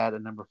Black Cat,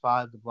 and number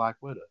 5 the Black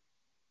Widow.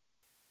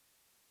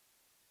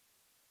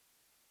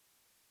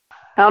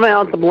 How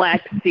about the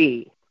Black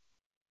Sea?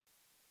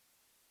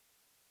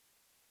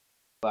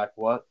 Black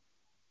what?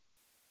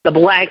 The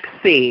Black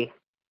Sea.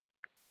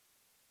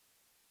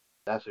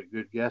 That's a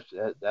good guess.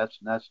 That's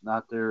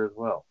not there as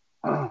well.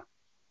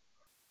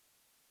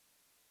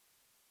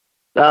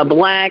 The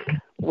Black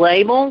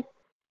Label.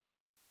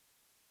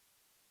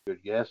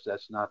 Good guess.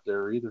 That's not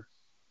there either.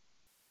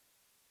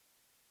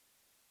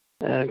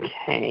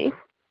 Okay.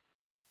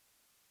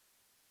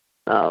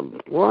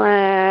 Black.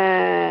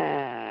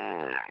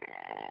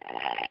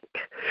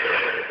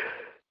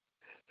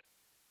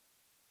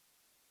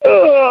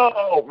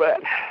 Oh,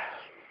 man.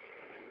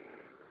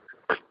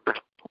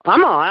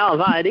 I'm all out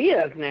of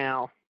ideas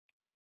now.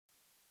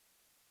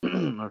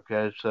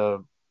 Okay,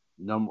 so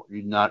no more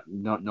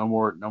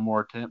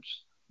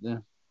attempts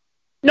then.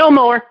 No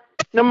more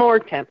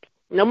attempts.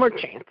 No more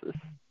chances.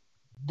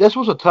 This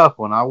was a tough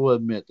one, I will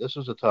admit. This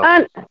was a tough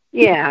one.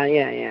 Yeah.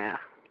 Yeah,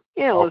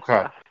 it was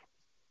tough.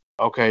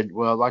 Okay,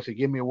 well, I'd like to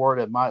give me a word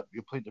that might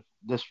complete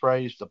this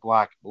phrase, the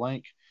Black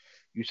Blank.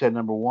 You said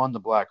number 1, the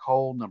Black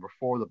Hole. Number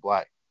 4, the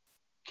Black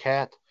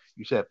Cat.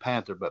 You said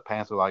Panther, but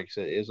Panther, like you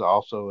said, is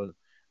also a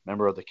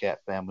member of the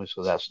cat family,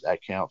 so that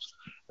counts.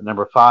 And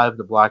number 5,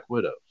 the Black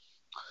Widow.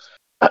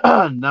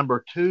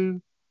 Number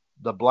 2,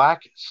 the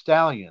Black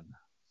Stallion.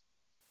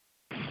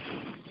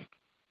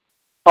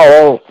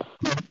 Oh.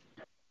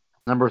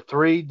 Number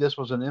 3, this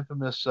was an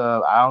infamous.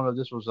 I don't know.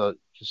 This was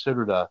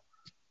considered a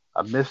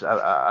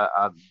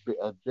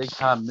big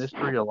time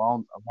mystery a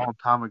long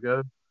time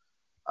ago.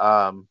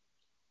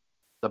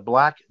 The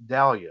Black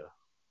Dahlia.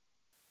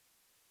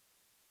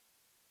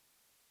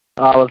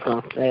 I was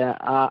gonna say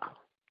that.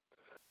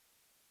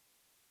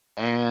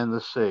 And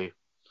let's see.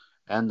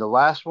 And the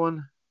last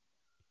one.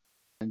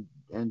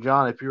 And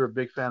John, if you're a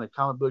big fan of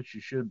comic books,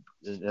 you should.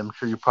 I'm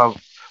sure you probably.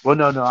 Well,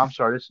 no. I'm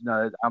sorry.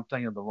 I'm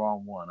thinking of the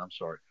wrong one. I'm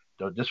sorry.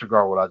 Don't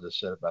disregard what I just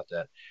said about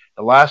that.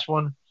 The last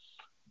one,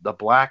 the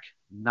Black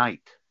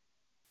Knight.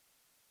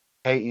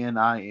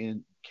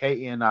 Knight.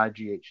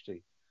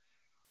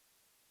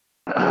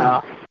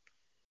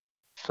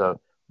 So,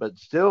 but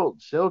still,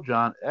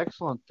 John,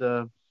 excellent,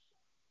 of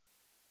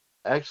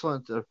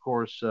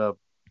course,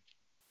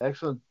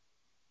 excellent,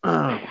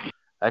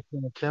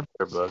 excellent attempt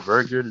there, bud.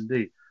 Very good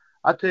indeed.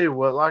 I tell you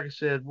what, like I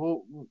said,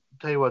 we'll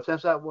tell you what.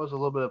 Since that was a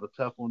little bit of a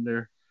tough one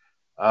there,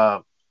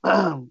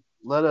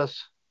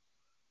 let's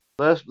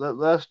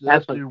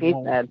do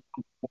one.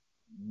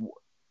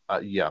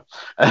 Yeah.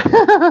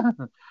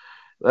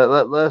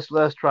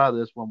 Let's try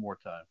this one more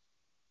time.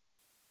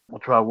 We'll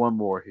try one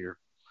more here,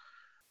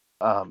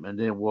 and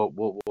then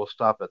we'll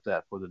stop at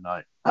that for the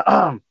night.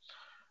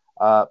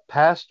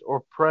 Past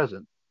or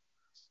present?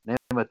 Name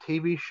a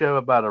TV show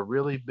about a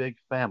really big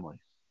family.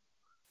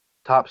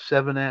 Top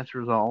 7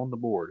 answers are on the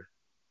board.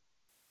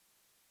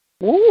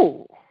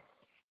 Ooh.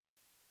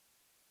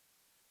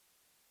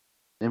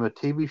 Name a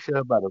TV show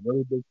about a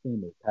really big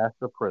family. Past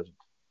or present?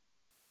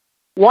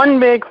 One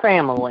Big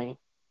Family.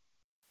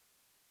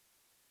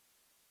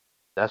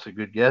 That's a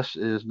good guess.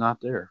 It is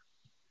not there.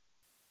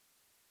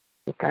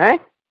 Okay.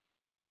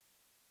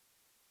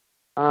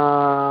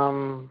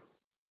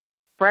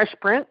 Fresh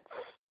Prince.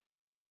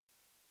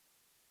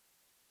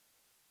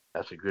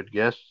 That's a good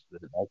guess.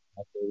 That's not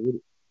there either.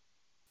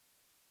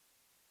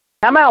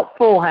 How about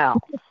Full House?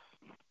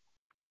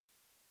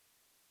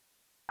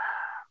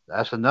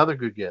 That's another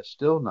good guess.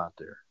 Still not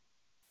there.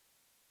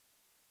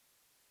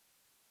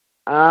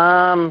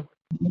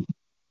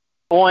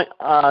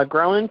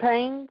 Growing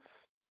Pains.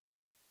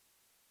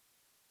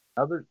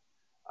 Another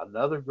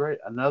great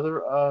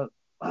another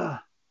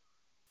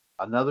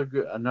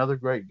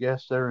great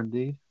guess there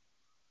indeed.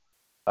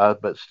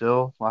 But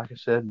still, like I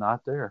said,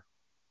 not there.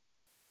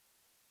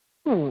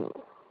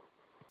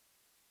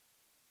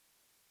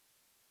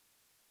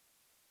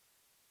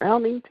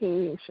 Rounding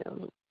TV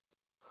shows.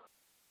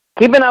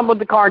 Keeping Up with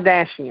the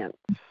Kardashians.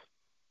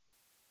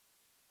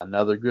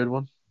 Another good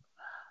one.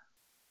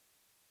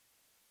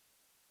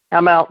 How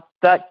about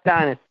Duck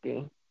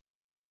Dynasty?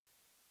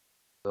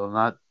 Still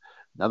not.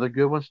 Another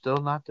good one. Still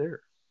not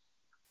there.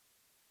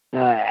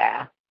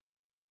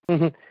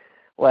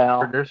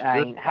 Well, There's I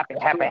good. ain't happy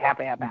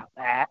about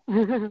that.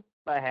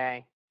 But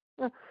hey.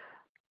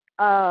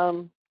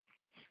 All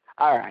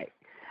right.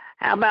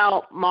 How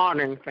about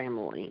Modern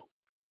Family?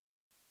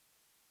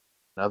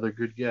 Another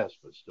good guess,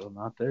 but still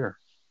not there.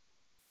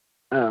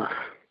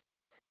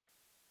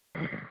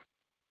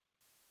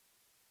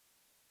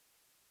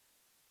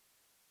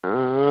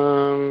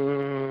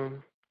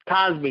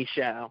 Cosby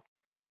Show.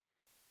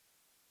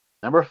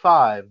 Number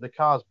 5, The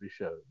Cosby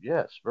Show.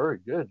 Yes, very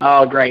good.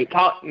 Oh, great.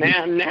 Now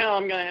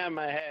I'm gonna have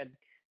my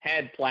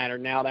head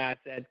flattered now that I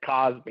said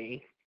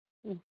Cosby.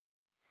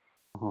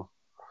 Uh-huh.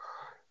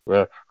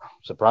 Well,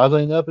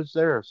 surprisingly enough, it's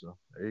there. So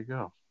there you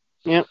go.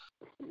 Yep.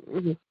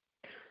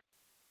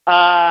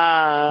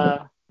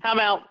 How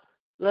about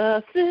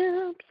The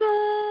Simpsons?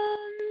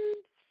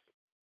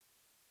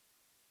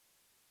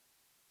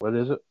 What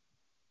is it?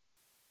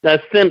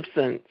 The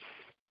Simpsons.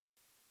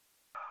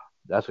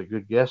 That's a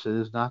good guess. It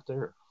is not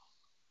there.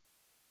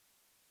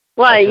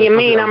 What, you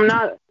mean I'm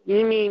not?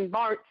 You mean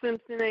Bart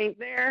Simpson ain't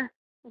there?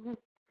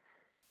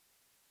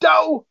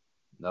 No,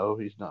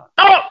 he's not.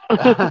 Oh!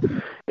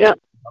 Yeah.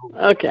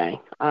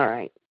 Okay. All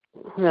right.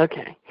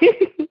 Okay.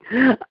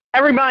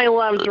 Everybody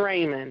loves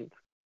Raymond.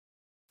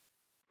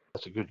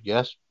 That's a good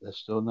guess.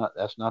 That's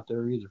not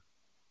there either.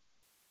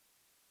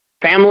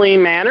 Family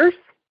Matters?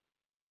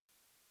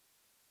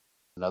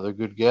 Another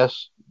good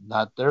guess.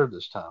 Not there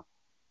this time.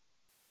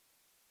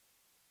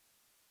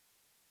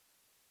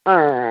 All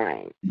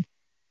right.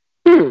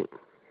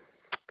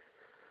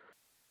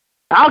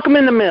 Malcolm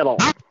in the Middle.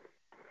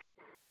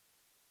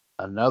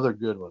 Another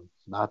good one.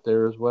 Not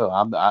there as well.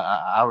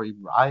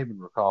 I even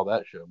recall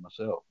that show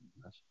myself.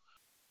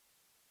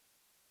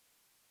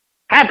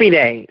 Happy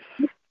Days.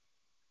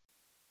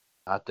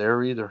 Not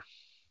there either.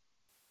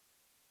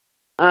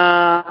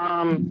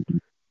 I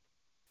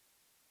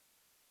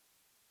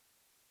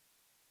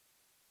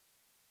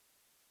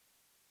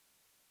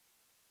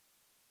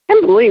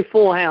can't believe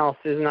Full House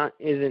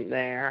isn't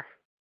there.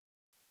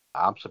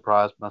 I'm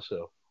surprised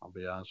myself. I'll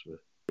be honest with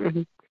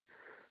you.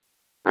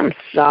 I'm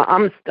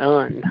stunned.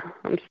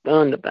 I'm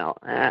stunned about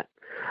that.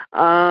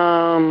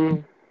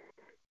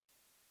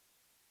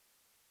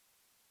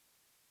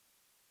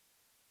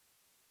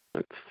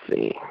 Let's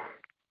see.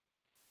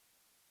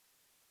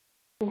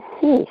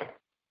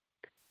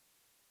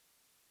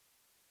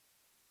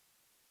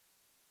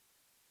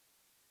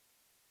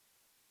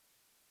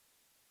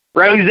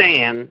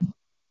 Roseanne.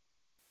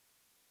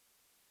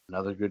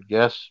 Another good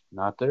guess.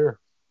 Not there.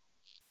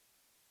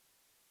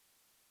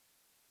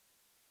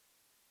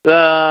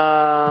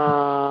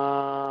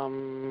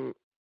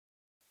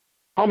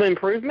 Home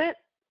Improvement.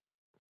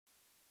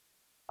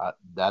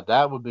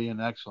 That would be an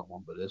excellent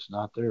one, but it's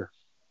not there.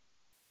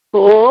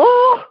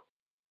 Oh.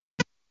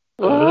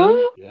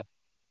 Yeah,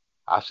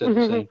 I said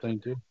the same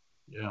thing too.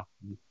 Yeah.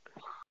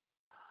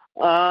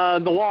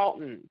 The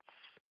Waltons.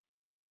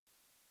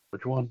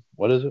 Which one?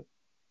 What is it?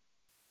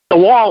 The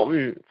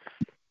Waltons.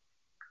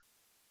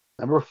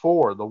 Number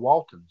 4, The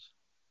Waltons.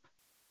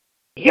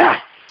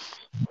 Yes.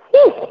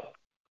 Whew.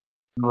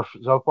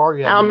 So far,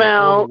 you have How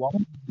about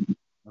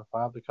number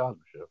 5, The Cosby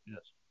Show.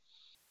 Yes.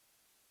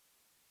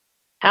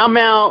 How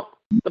about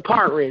the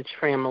Partridge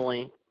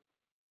Family?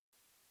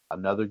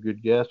 Another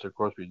good guess. Of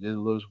course, we did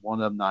lose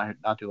one of them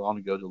not too long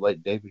ago to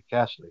late David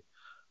Cassidy,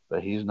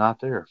 but he's not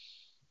there.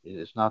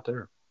 It's not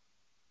there.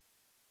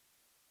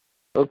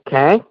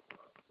 Okay.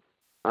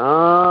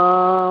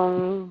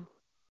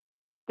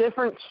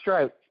 Different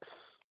Strokes.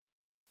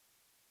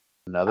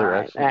 Another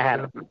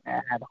excellent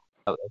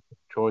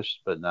choice,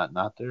 but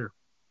not there.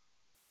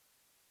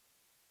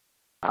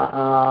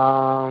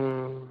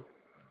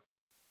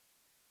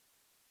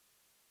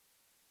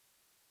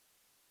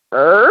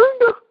 Erg?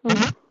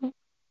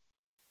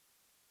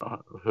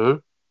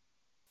 Who?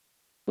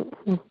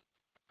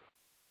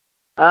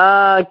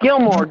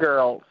 Gilmore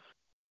Girls.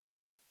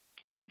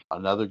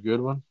 Another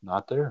good one,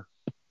 not there.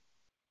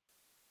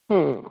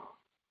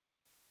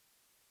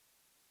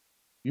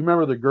 You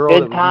remember the girl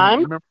Good that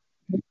was in? times.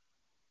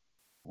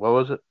 What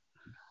was it?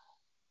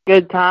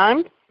 Good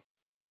times.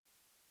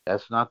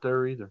 That's not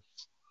there either.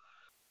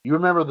 You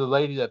remember the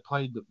lady that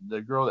played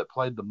the girl that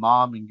played the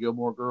mom in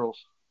Gilmore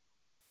Girls?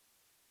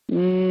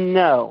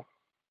 No.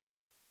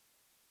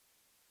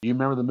 Do you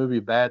remember the movie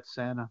Bad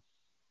Santa?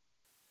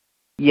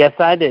 Yes,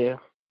 I do.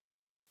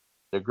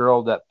 The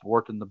girl that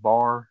worked in the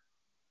bar?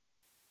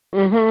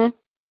 Mm-hmm.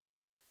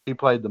 She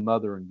played the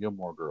mother in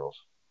Gilmore Girls,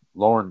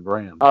 Lauren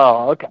Graham.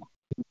 Oh, okay.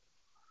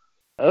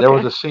 There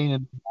was a scene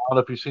in, I don't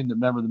know if you've seen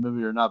remember the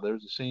movie or not. There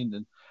was a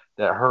scene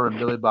that her and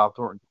Billy Bob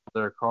Thornton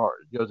their car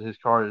goes to his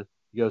car.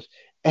 He goes,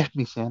 "F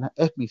me Santa,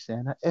 F me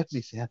Santa, F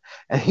me Santa,"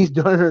 and he's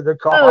doing it in the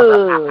car.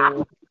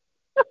 Oh.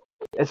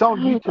 It's on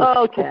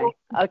YouTube.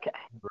 Okay.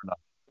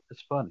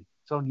 It's funny.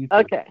 It's on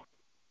YouTube. Okay.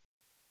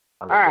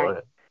 All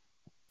right.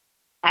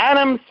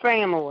 Addams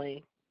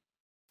Family.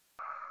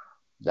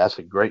 That's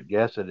a great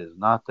guess. It is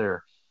not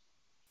there.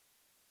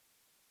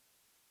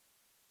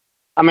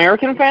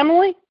 American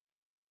Family?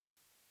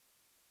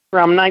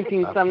 From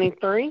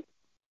 1973?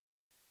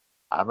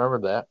 I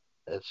remember that.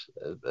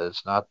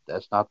 It's not.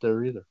 That's not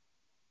there either.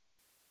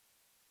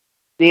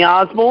 The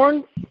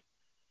Osbournes?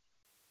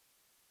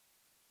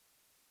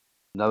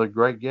 Another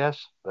great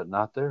guess, but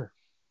not there.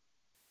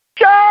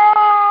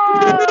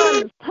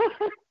 John!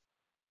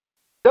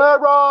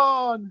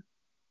 Sharon!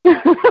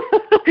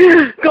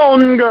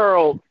 Golden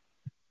Girls.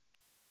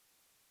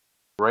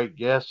 Great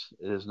guess.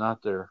 It is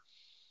not there.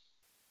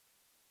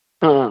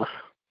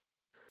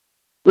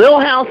 Little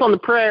House on the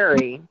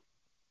Prairie.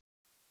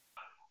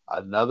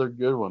 Another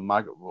good one.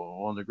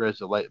 One of the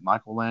greatest of late.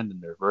 Michael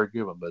Landon there. Very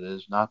good one, but it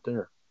is not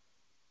there.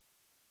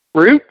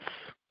 Roots.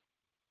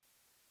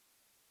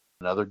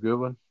 Another good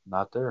one.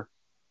 Not there.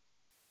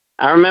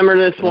 I remember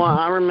this one.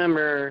 I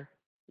remember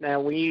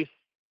that we used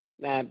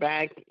that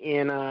back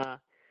in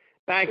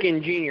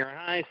junior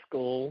high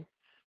school.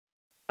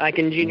 Back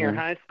in junior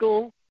high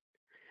school,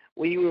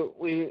 we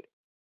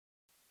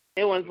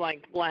it was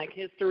like Black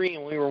History,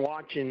 and we were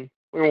watching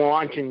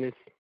this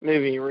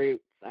movie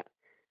Roots.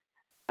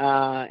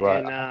 Right.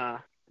 And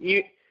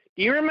do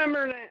you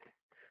remember that?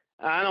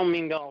 I don't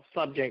mean to go off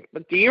subject,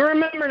 but do you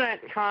remember that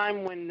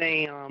time when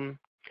they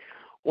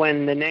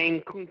when the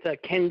name Kunta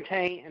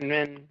Kinte, and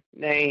then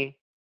they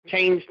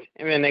changed,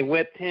 and then they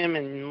whipped him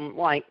and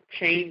like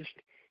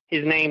changed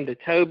his name to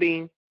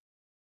Toby?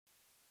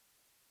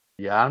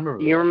 Yeah, I remember.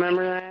 Do you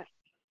remember that?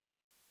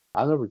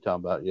 I know what you're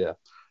talking about. Yeah,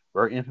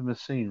 very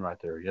infamous scene right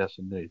there. Yes,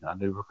 indeed. I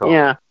do recall.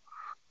 Yeah.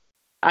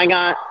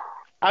 I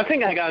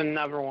think I got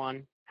another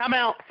one. How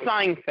about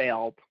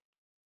Seinfeld?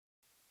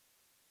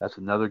 That's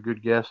another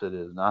good guess. It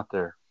is not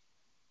there.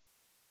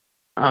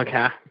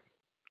 Okay.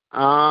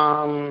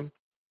 Ally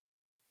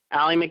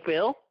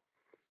McBeal?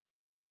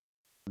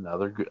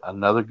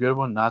 Another good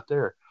one. Not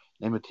there.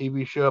 Name a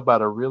TV show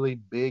about a really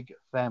big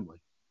family.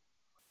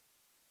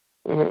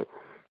 Mm-hmm.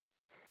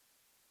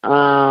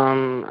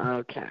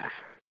 Okay.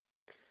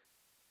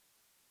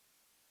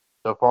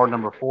 So far,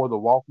 number 4, The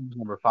Waltons.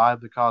 Number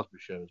 5, The Cosby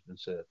Show has been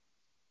said.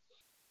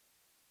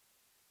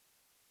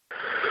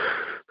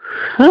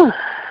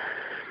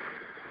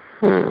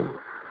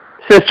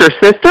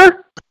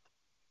 Sister?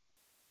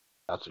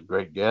 That's a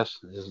great guess.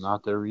 It is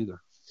not there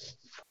either.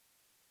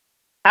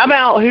 How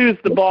about Who's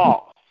the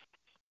Boss?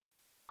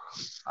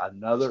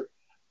 Another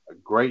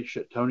great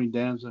show. Tony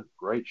Danza,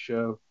 great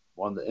show.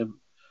 One that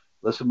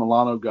Alyssa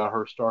Milano got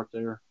her start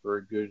there.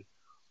 Very good.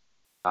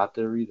 Not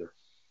there either.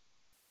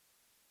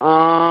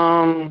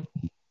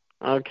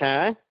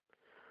 Okay.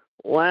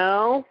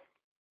 Well,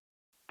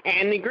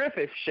 Andy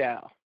Griffith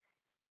Show.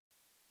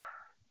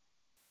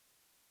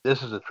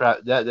 This is a trap.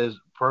 That is,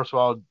 first of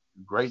all,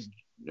 great,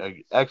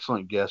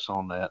 excellent guess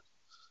on that,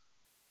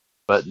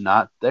 but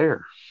not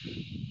there.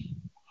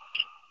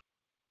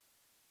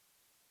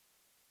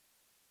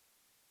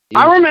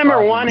 I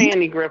remember one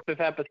Andy Griffith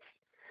episode.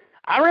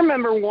 I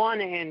remember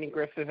one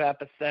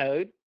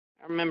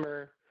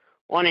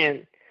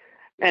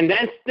and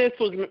this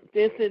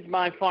is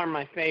by far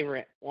my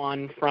favorite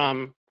one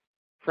from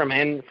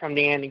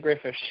the Andy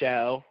Griffith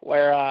Show,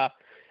 where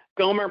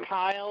Gomer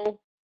Pyle,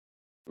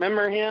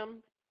 remember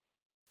him?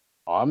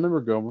 Oh, I remember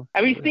Gomer.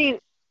 Have you seen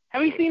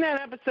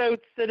that episode,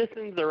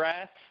 Citizen's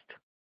Arrest?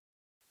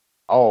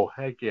 Oh,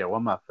 heck yeah,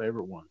 one of my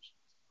favorite ones.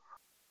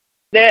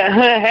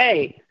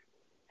 Hey,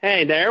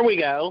 there we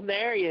go.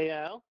 There you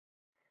go.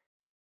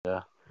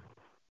 Yeah.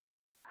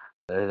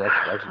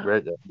 That's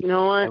great. You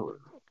know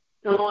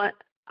what?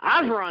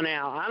 I've run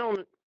out.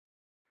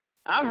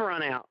 I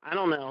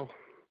don't know.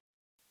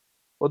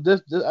 Well,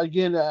 this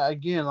again,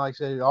 like I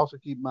said, also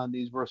keep in mind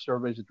these were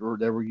surveys that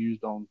were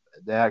used on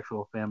the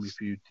actual Family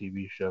Feud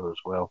TV show as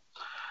well.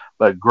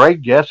 But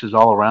great guesses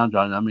all around,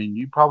 John. I mean,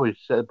 you probably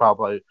said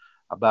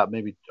about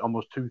maybe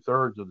almost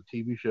 2/3 of the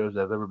TV shows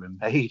that have ever been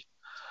made.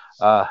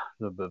 But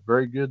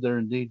very good there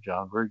indeed,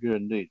 John. Very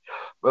good indeed.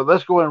 But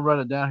let's go ahead and run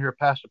it down here.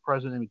 Past the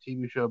Present, a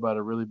TV show about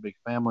a really big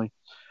family.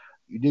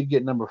 You did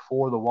get number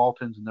 4, The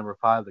Waltons, and number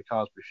 5, The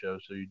Cosby Show.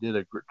 So you did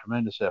a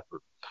tremendous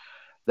effort.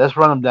 Let's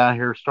run them down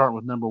here, starting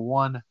with number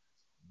 1,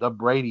 The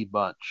Brady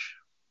Bunch.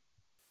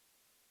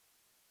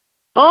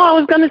 Oh, I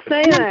was going to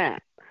say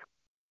that.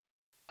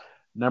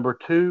 Number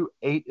 2,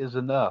 8 is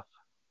enough.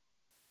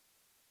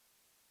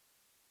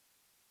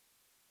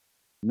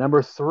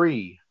 Number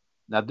 3,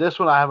 now this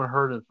one I haven't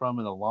heard it from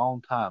in a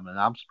long time, and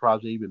I'm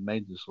surprised they even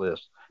made this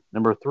list.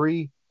 Number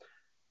 3,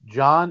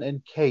 John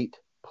and Kate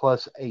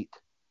plus 8.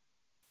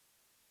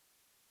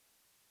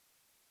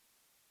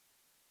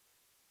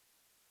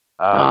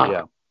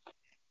 Yeah.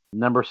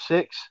 Number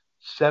 6,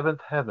 Seventh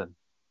Heaven.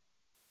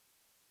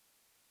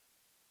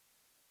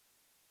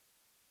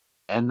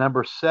 And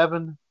number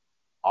 7,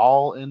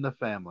 All in the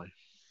Family.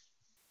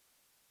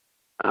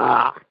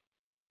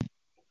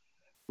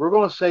 We're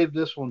going to save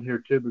this one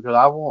here too because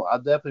I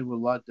definitely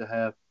would like to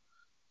have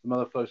some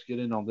other folks get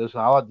in on this.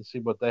 I like to see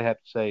what they have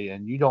to say,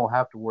 and you don't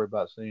have to worry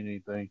about saying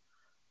anything,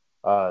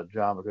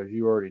 John, because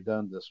you already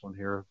done this one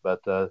here. But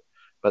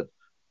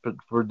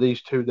for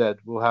these two that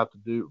we'll have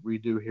to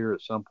redo here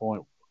at some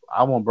point,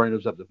 I want to bring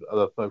those up to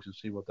other folks and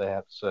see what they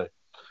have to say.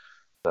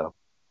 So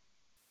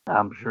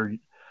I'm sure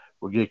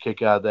we'll get a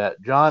kick out of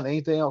that. John,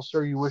 anything else,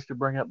 sir, you wish to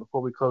bring up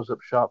before we close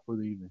up shop for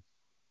the evening?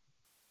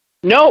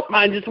 Nope.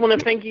 I just want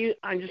to thank you.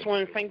 I just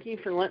want to thank you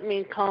for letting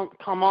me come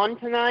on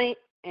tonight,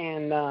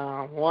 and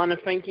want to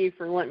thank you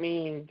for letting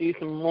me do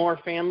some more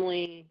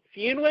Family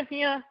Feud with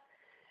you.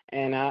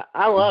 And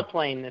I love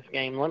playing this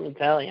game. Let me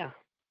tell you.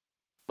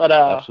 But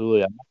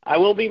absolutely, I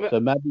will be.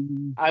 So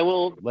maybe I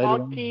will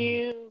talk on. to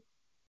you.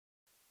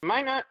 I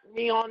might not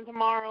be on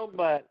tomorrow,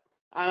 but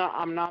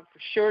I'm not for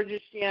sure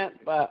just yet.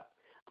 But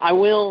I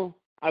will.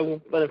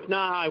 But if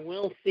not, I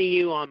will see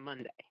you on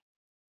Monday.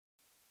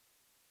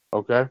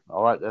 Okay.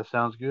 All right. That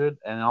sounds good.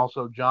 And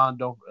also, John,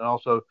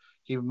 also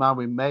keep in mind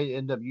we may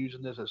end up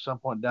using this at some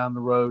point down the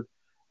road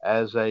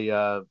as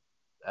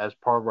as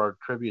part of our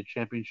trivia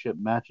championship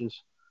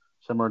matches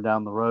somewhere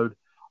down the road.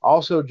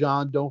 Also,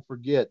 John, don't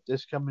forget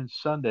this coming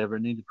Sunday. I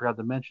need to forgot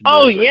to mention.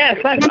 Oh yes,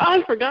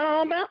 I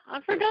forgot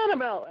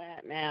about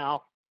that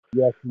now.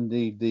 Yes,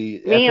 indeed.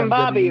 The Me and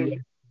Bobby.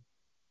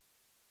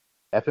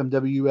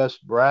 FMWS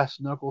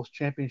Brass Knuckles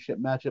Championship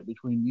matchup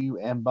between you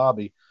and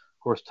Bobby.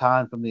 Of course,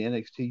 time from the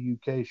NXT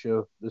UK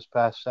show this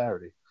past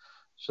Saturday.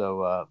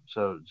 So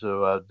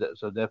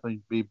definitely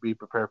be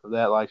prepared for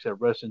that. Like I said,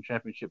 Wrestling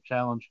Championship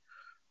Challenge.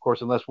 Of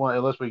course, unless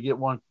we get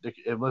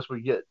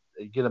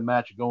a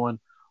match going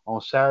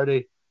on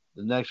Saturday,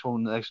 the next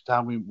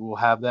time we will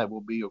have that will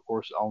be, of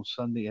course, on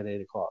Sunday at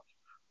 8:00.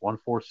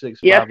 146-507.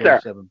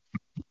 Yes,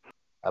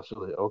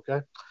 absolutely.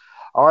 Okay.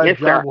 All right, yes,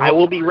 John. sir. I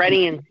will be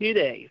ready in 2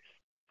 days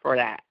for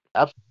that.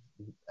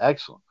 Absolutely.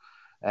 Excellent.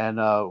 And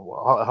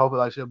hopefully,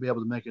 like I said, we'll be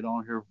able to make it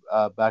on here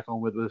back on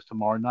with us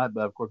tomorrow night.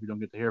 But of course, if we don't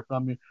get to hear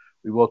from you,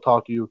 we will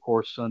talk to you, of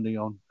course, Sunday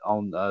on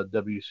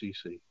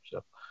WCC.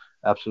 So,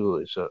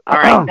 absolutely. So, all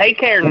right, take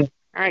care. All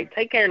right,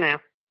 take care now.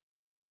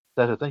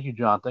 Thank you,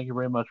 John. Thank you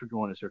very much for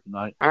joining us here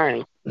tonight. All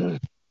right.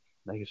 Thank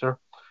you, sir.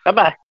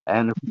 Bye-bye.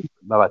 And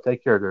bye-bye.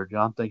 Take care there,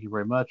 John. Thank you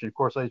very much. And of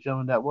course, ladies and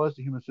gentlemen, that was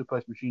the Human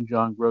Suplex Machine,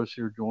 John Gross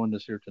here, joined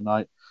us here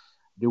tonight. I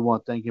do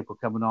want to thank him for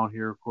coming on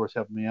here, of course,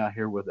 helping me out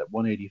here with that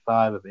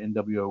 185 of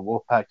NWO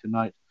Wolfpac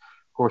tonight.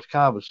 Of course,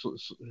 kind of a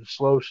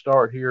slow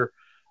start here.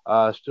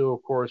 Still,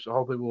 of course,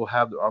 hopefully we'll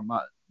have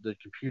the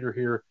computer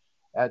here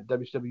at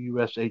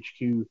WWS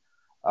HQ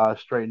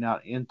straightened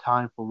out in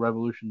time for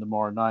Revolution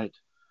tomorrow night.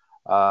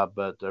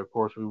 But of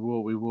course, we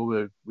will,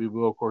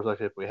 of course, like I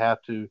said, if we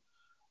have to,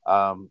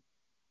 like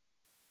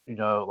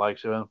I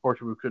said,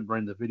 unfortunately, we couldn't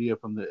bring the video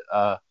from the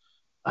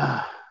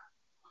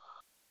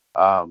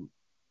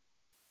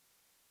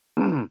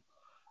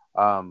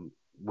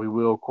we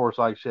will, of course,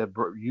 like I said,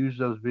 use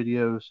those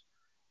videos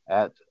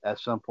at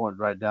some point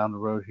right down the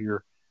road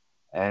here,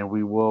 and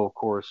we will, of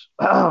course,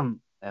 we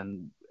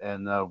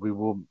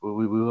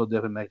will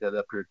definitely make that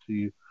up here to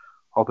you.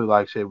 Hopefully,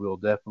 like I said, we'll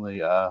definitely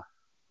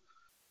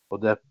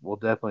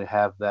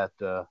have that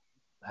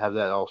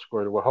all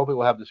squared away. Hopefully,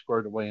 we'll have this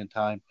squared away in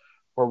time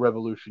for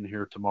Revolution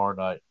here tomorrow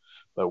night.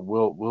 But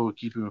we'll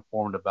keep you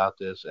informed about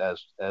this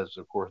as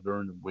of course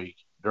during the week,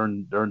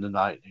 during the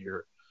night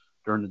here,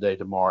 during the day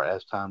tomorrow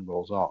as time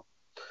rolls on.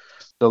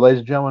 So, ladies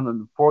and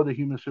gentlemen, for the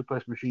Human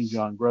Suplex Machine,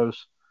 John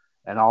Gross,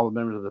 and all the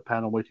members of the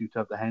panel, way too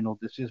tough to handle,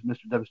 this is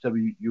Mr.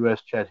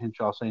 WWUS Chad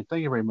Henshaw saying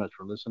thank you very much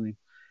for listening.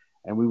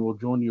 And we will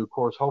join you, of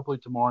course, hopefully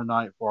tomorrow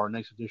night for our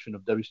next edition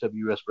of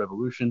WWS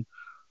Revolution.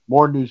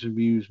 More news and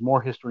views,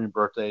 more history and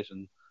birthdays,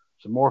 and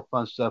some more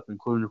fun stuff,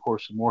 including, of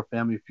course, some more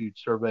Family Feud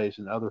surveys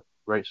and other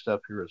great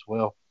stuff here as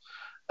well.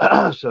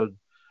 So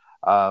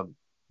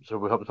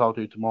we hope to talk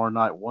to you tomorrow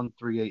night,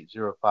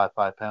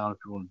 138-055 pound,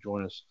 if you want to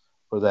join us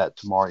for that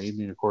tomorrow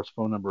evening. Of course,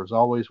 phone number is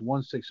always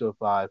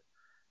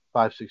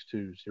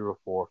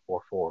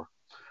 1-605-562-0444.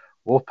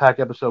 Wolfpac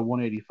episode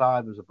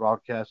 185 is a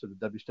broadcast of the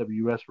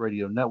WWS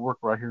Radio Network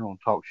right here on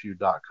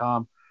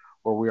TalkShoe.com,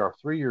 where we are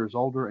 3 years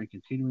older and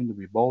continuing to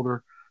be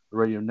bolder. The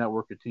radio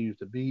network continues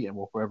to be and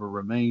will forever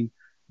remain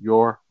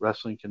your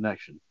wrestling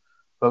connection.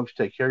 Folks,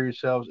 take care of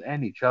yourselves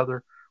and each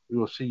other. We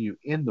will see you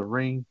in the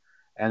ring.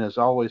 And as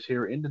always,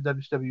 here in the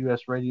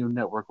WWS Radio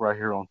Network right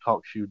here on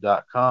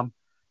TalkShoe.com.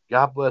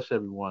 God bless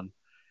everyone.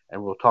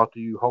 and we'll talk to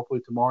you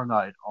hopefully tomorrow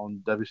night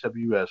on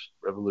WCWS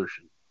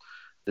Revolution.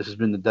 This has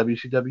been the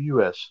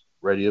WCWS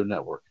Radio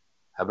Network.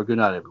 Have a good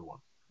night, everyone,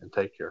 and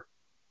take care.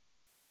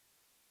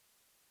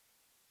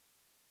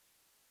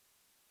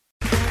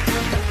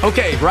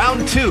 Okay,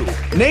 round 2.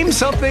 Name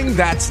something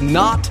that's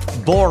not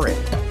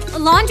boring. A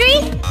laundry?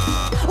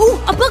 Ooh,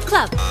 a book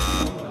club.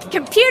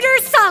 Computer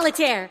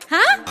solitaire,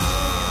 huh?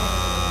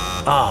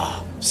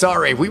 Ah,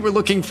 sorry, we were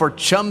looking for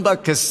Chumba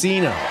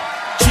Casino.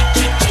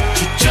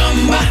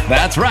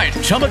 That's right,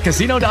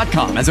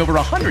 ChumbaCasino.com has over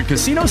 100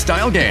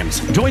 casino-style games.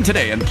 Join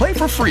today and play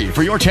for free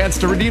for your chance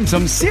to redeem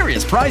some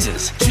serious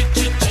prizes.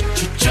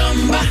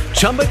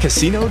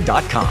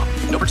 ChumbaCasino.com.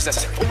 No purchase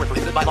necessary. Void where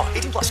prohibited by law.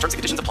 18+ terms and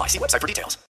conditions apply. See website for details.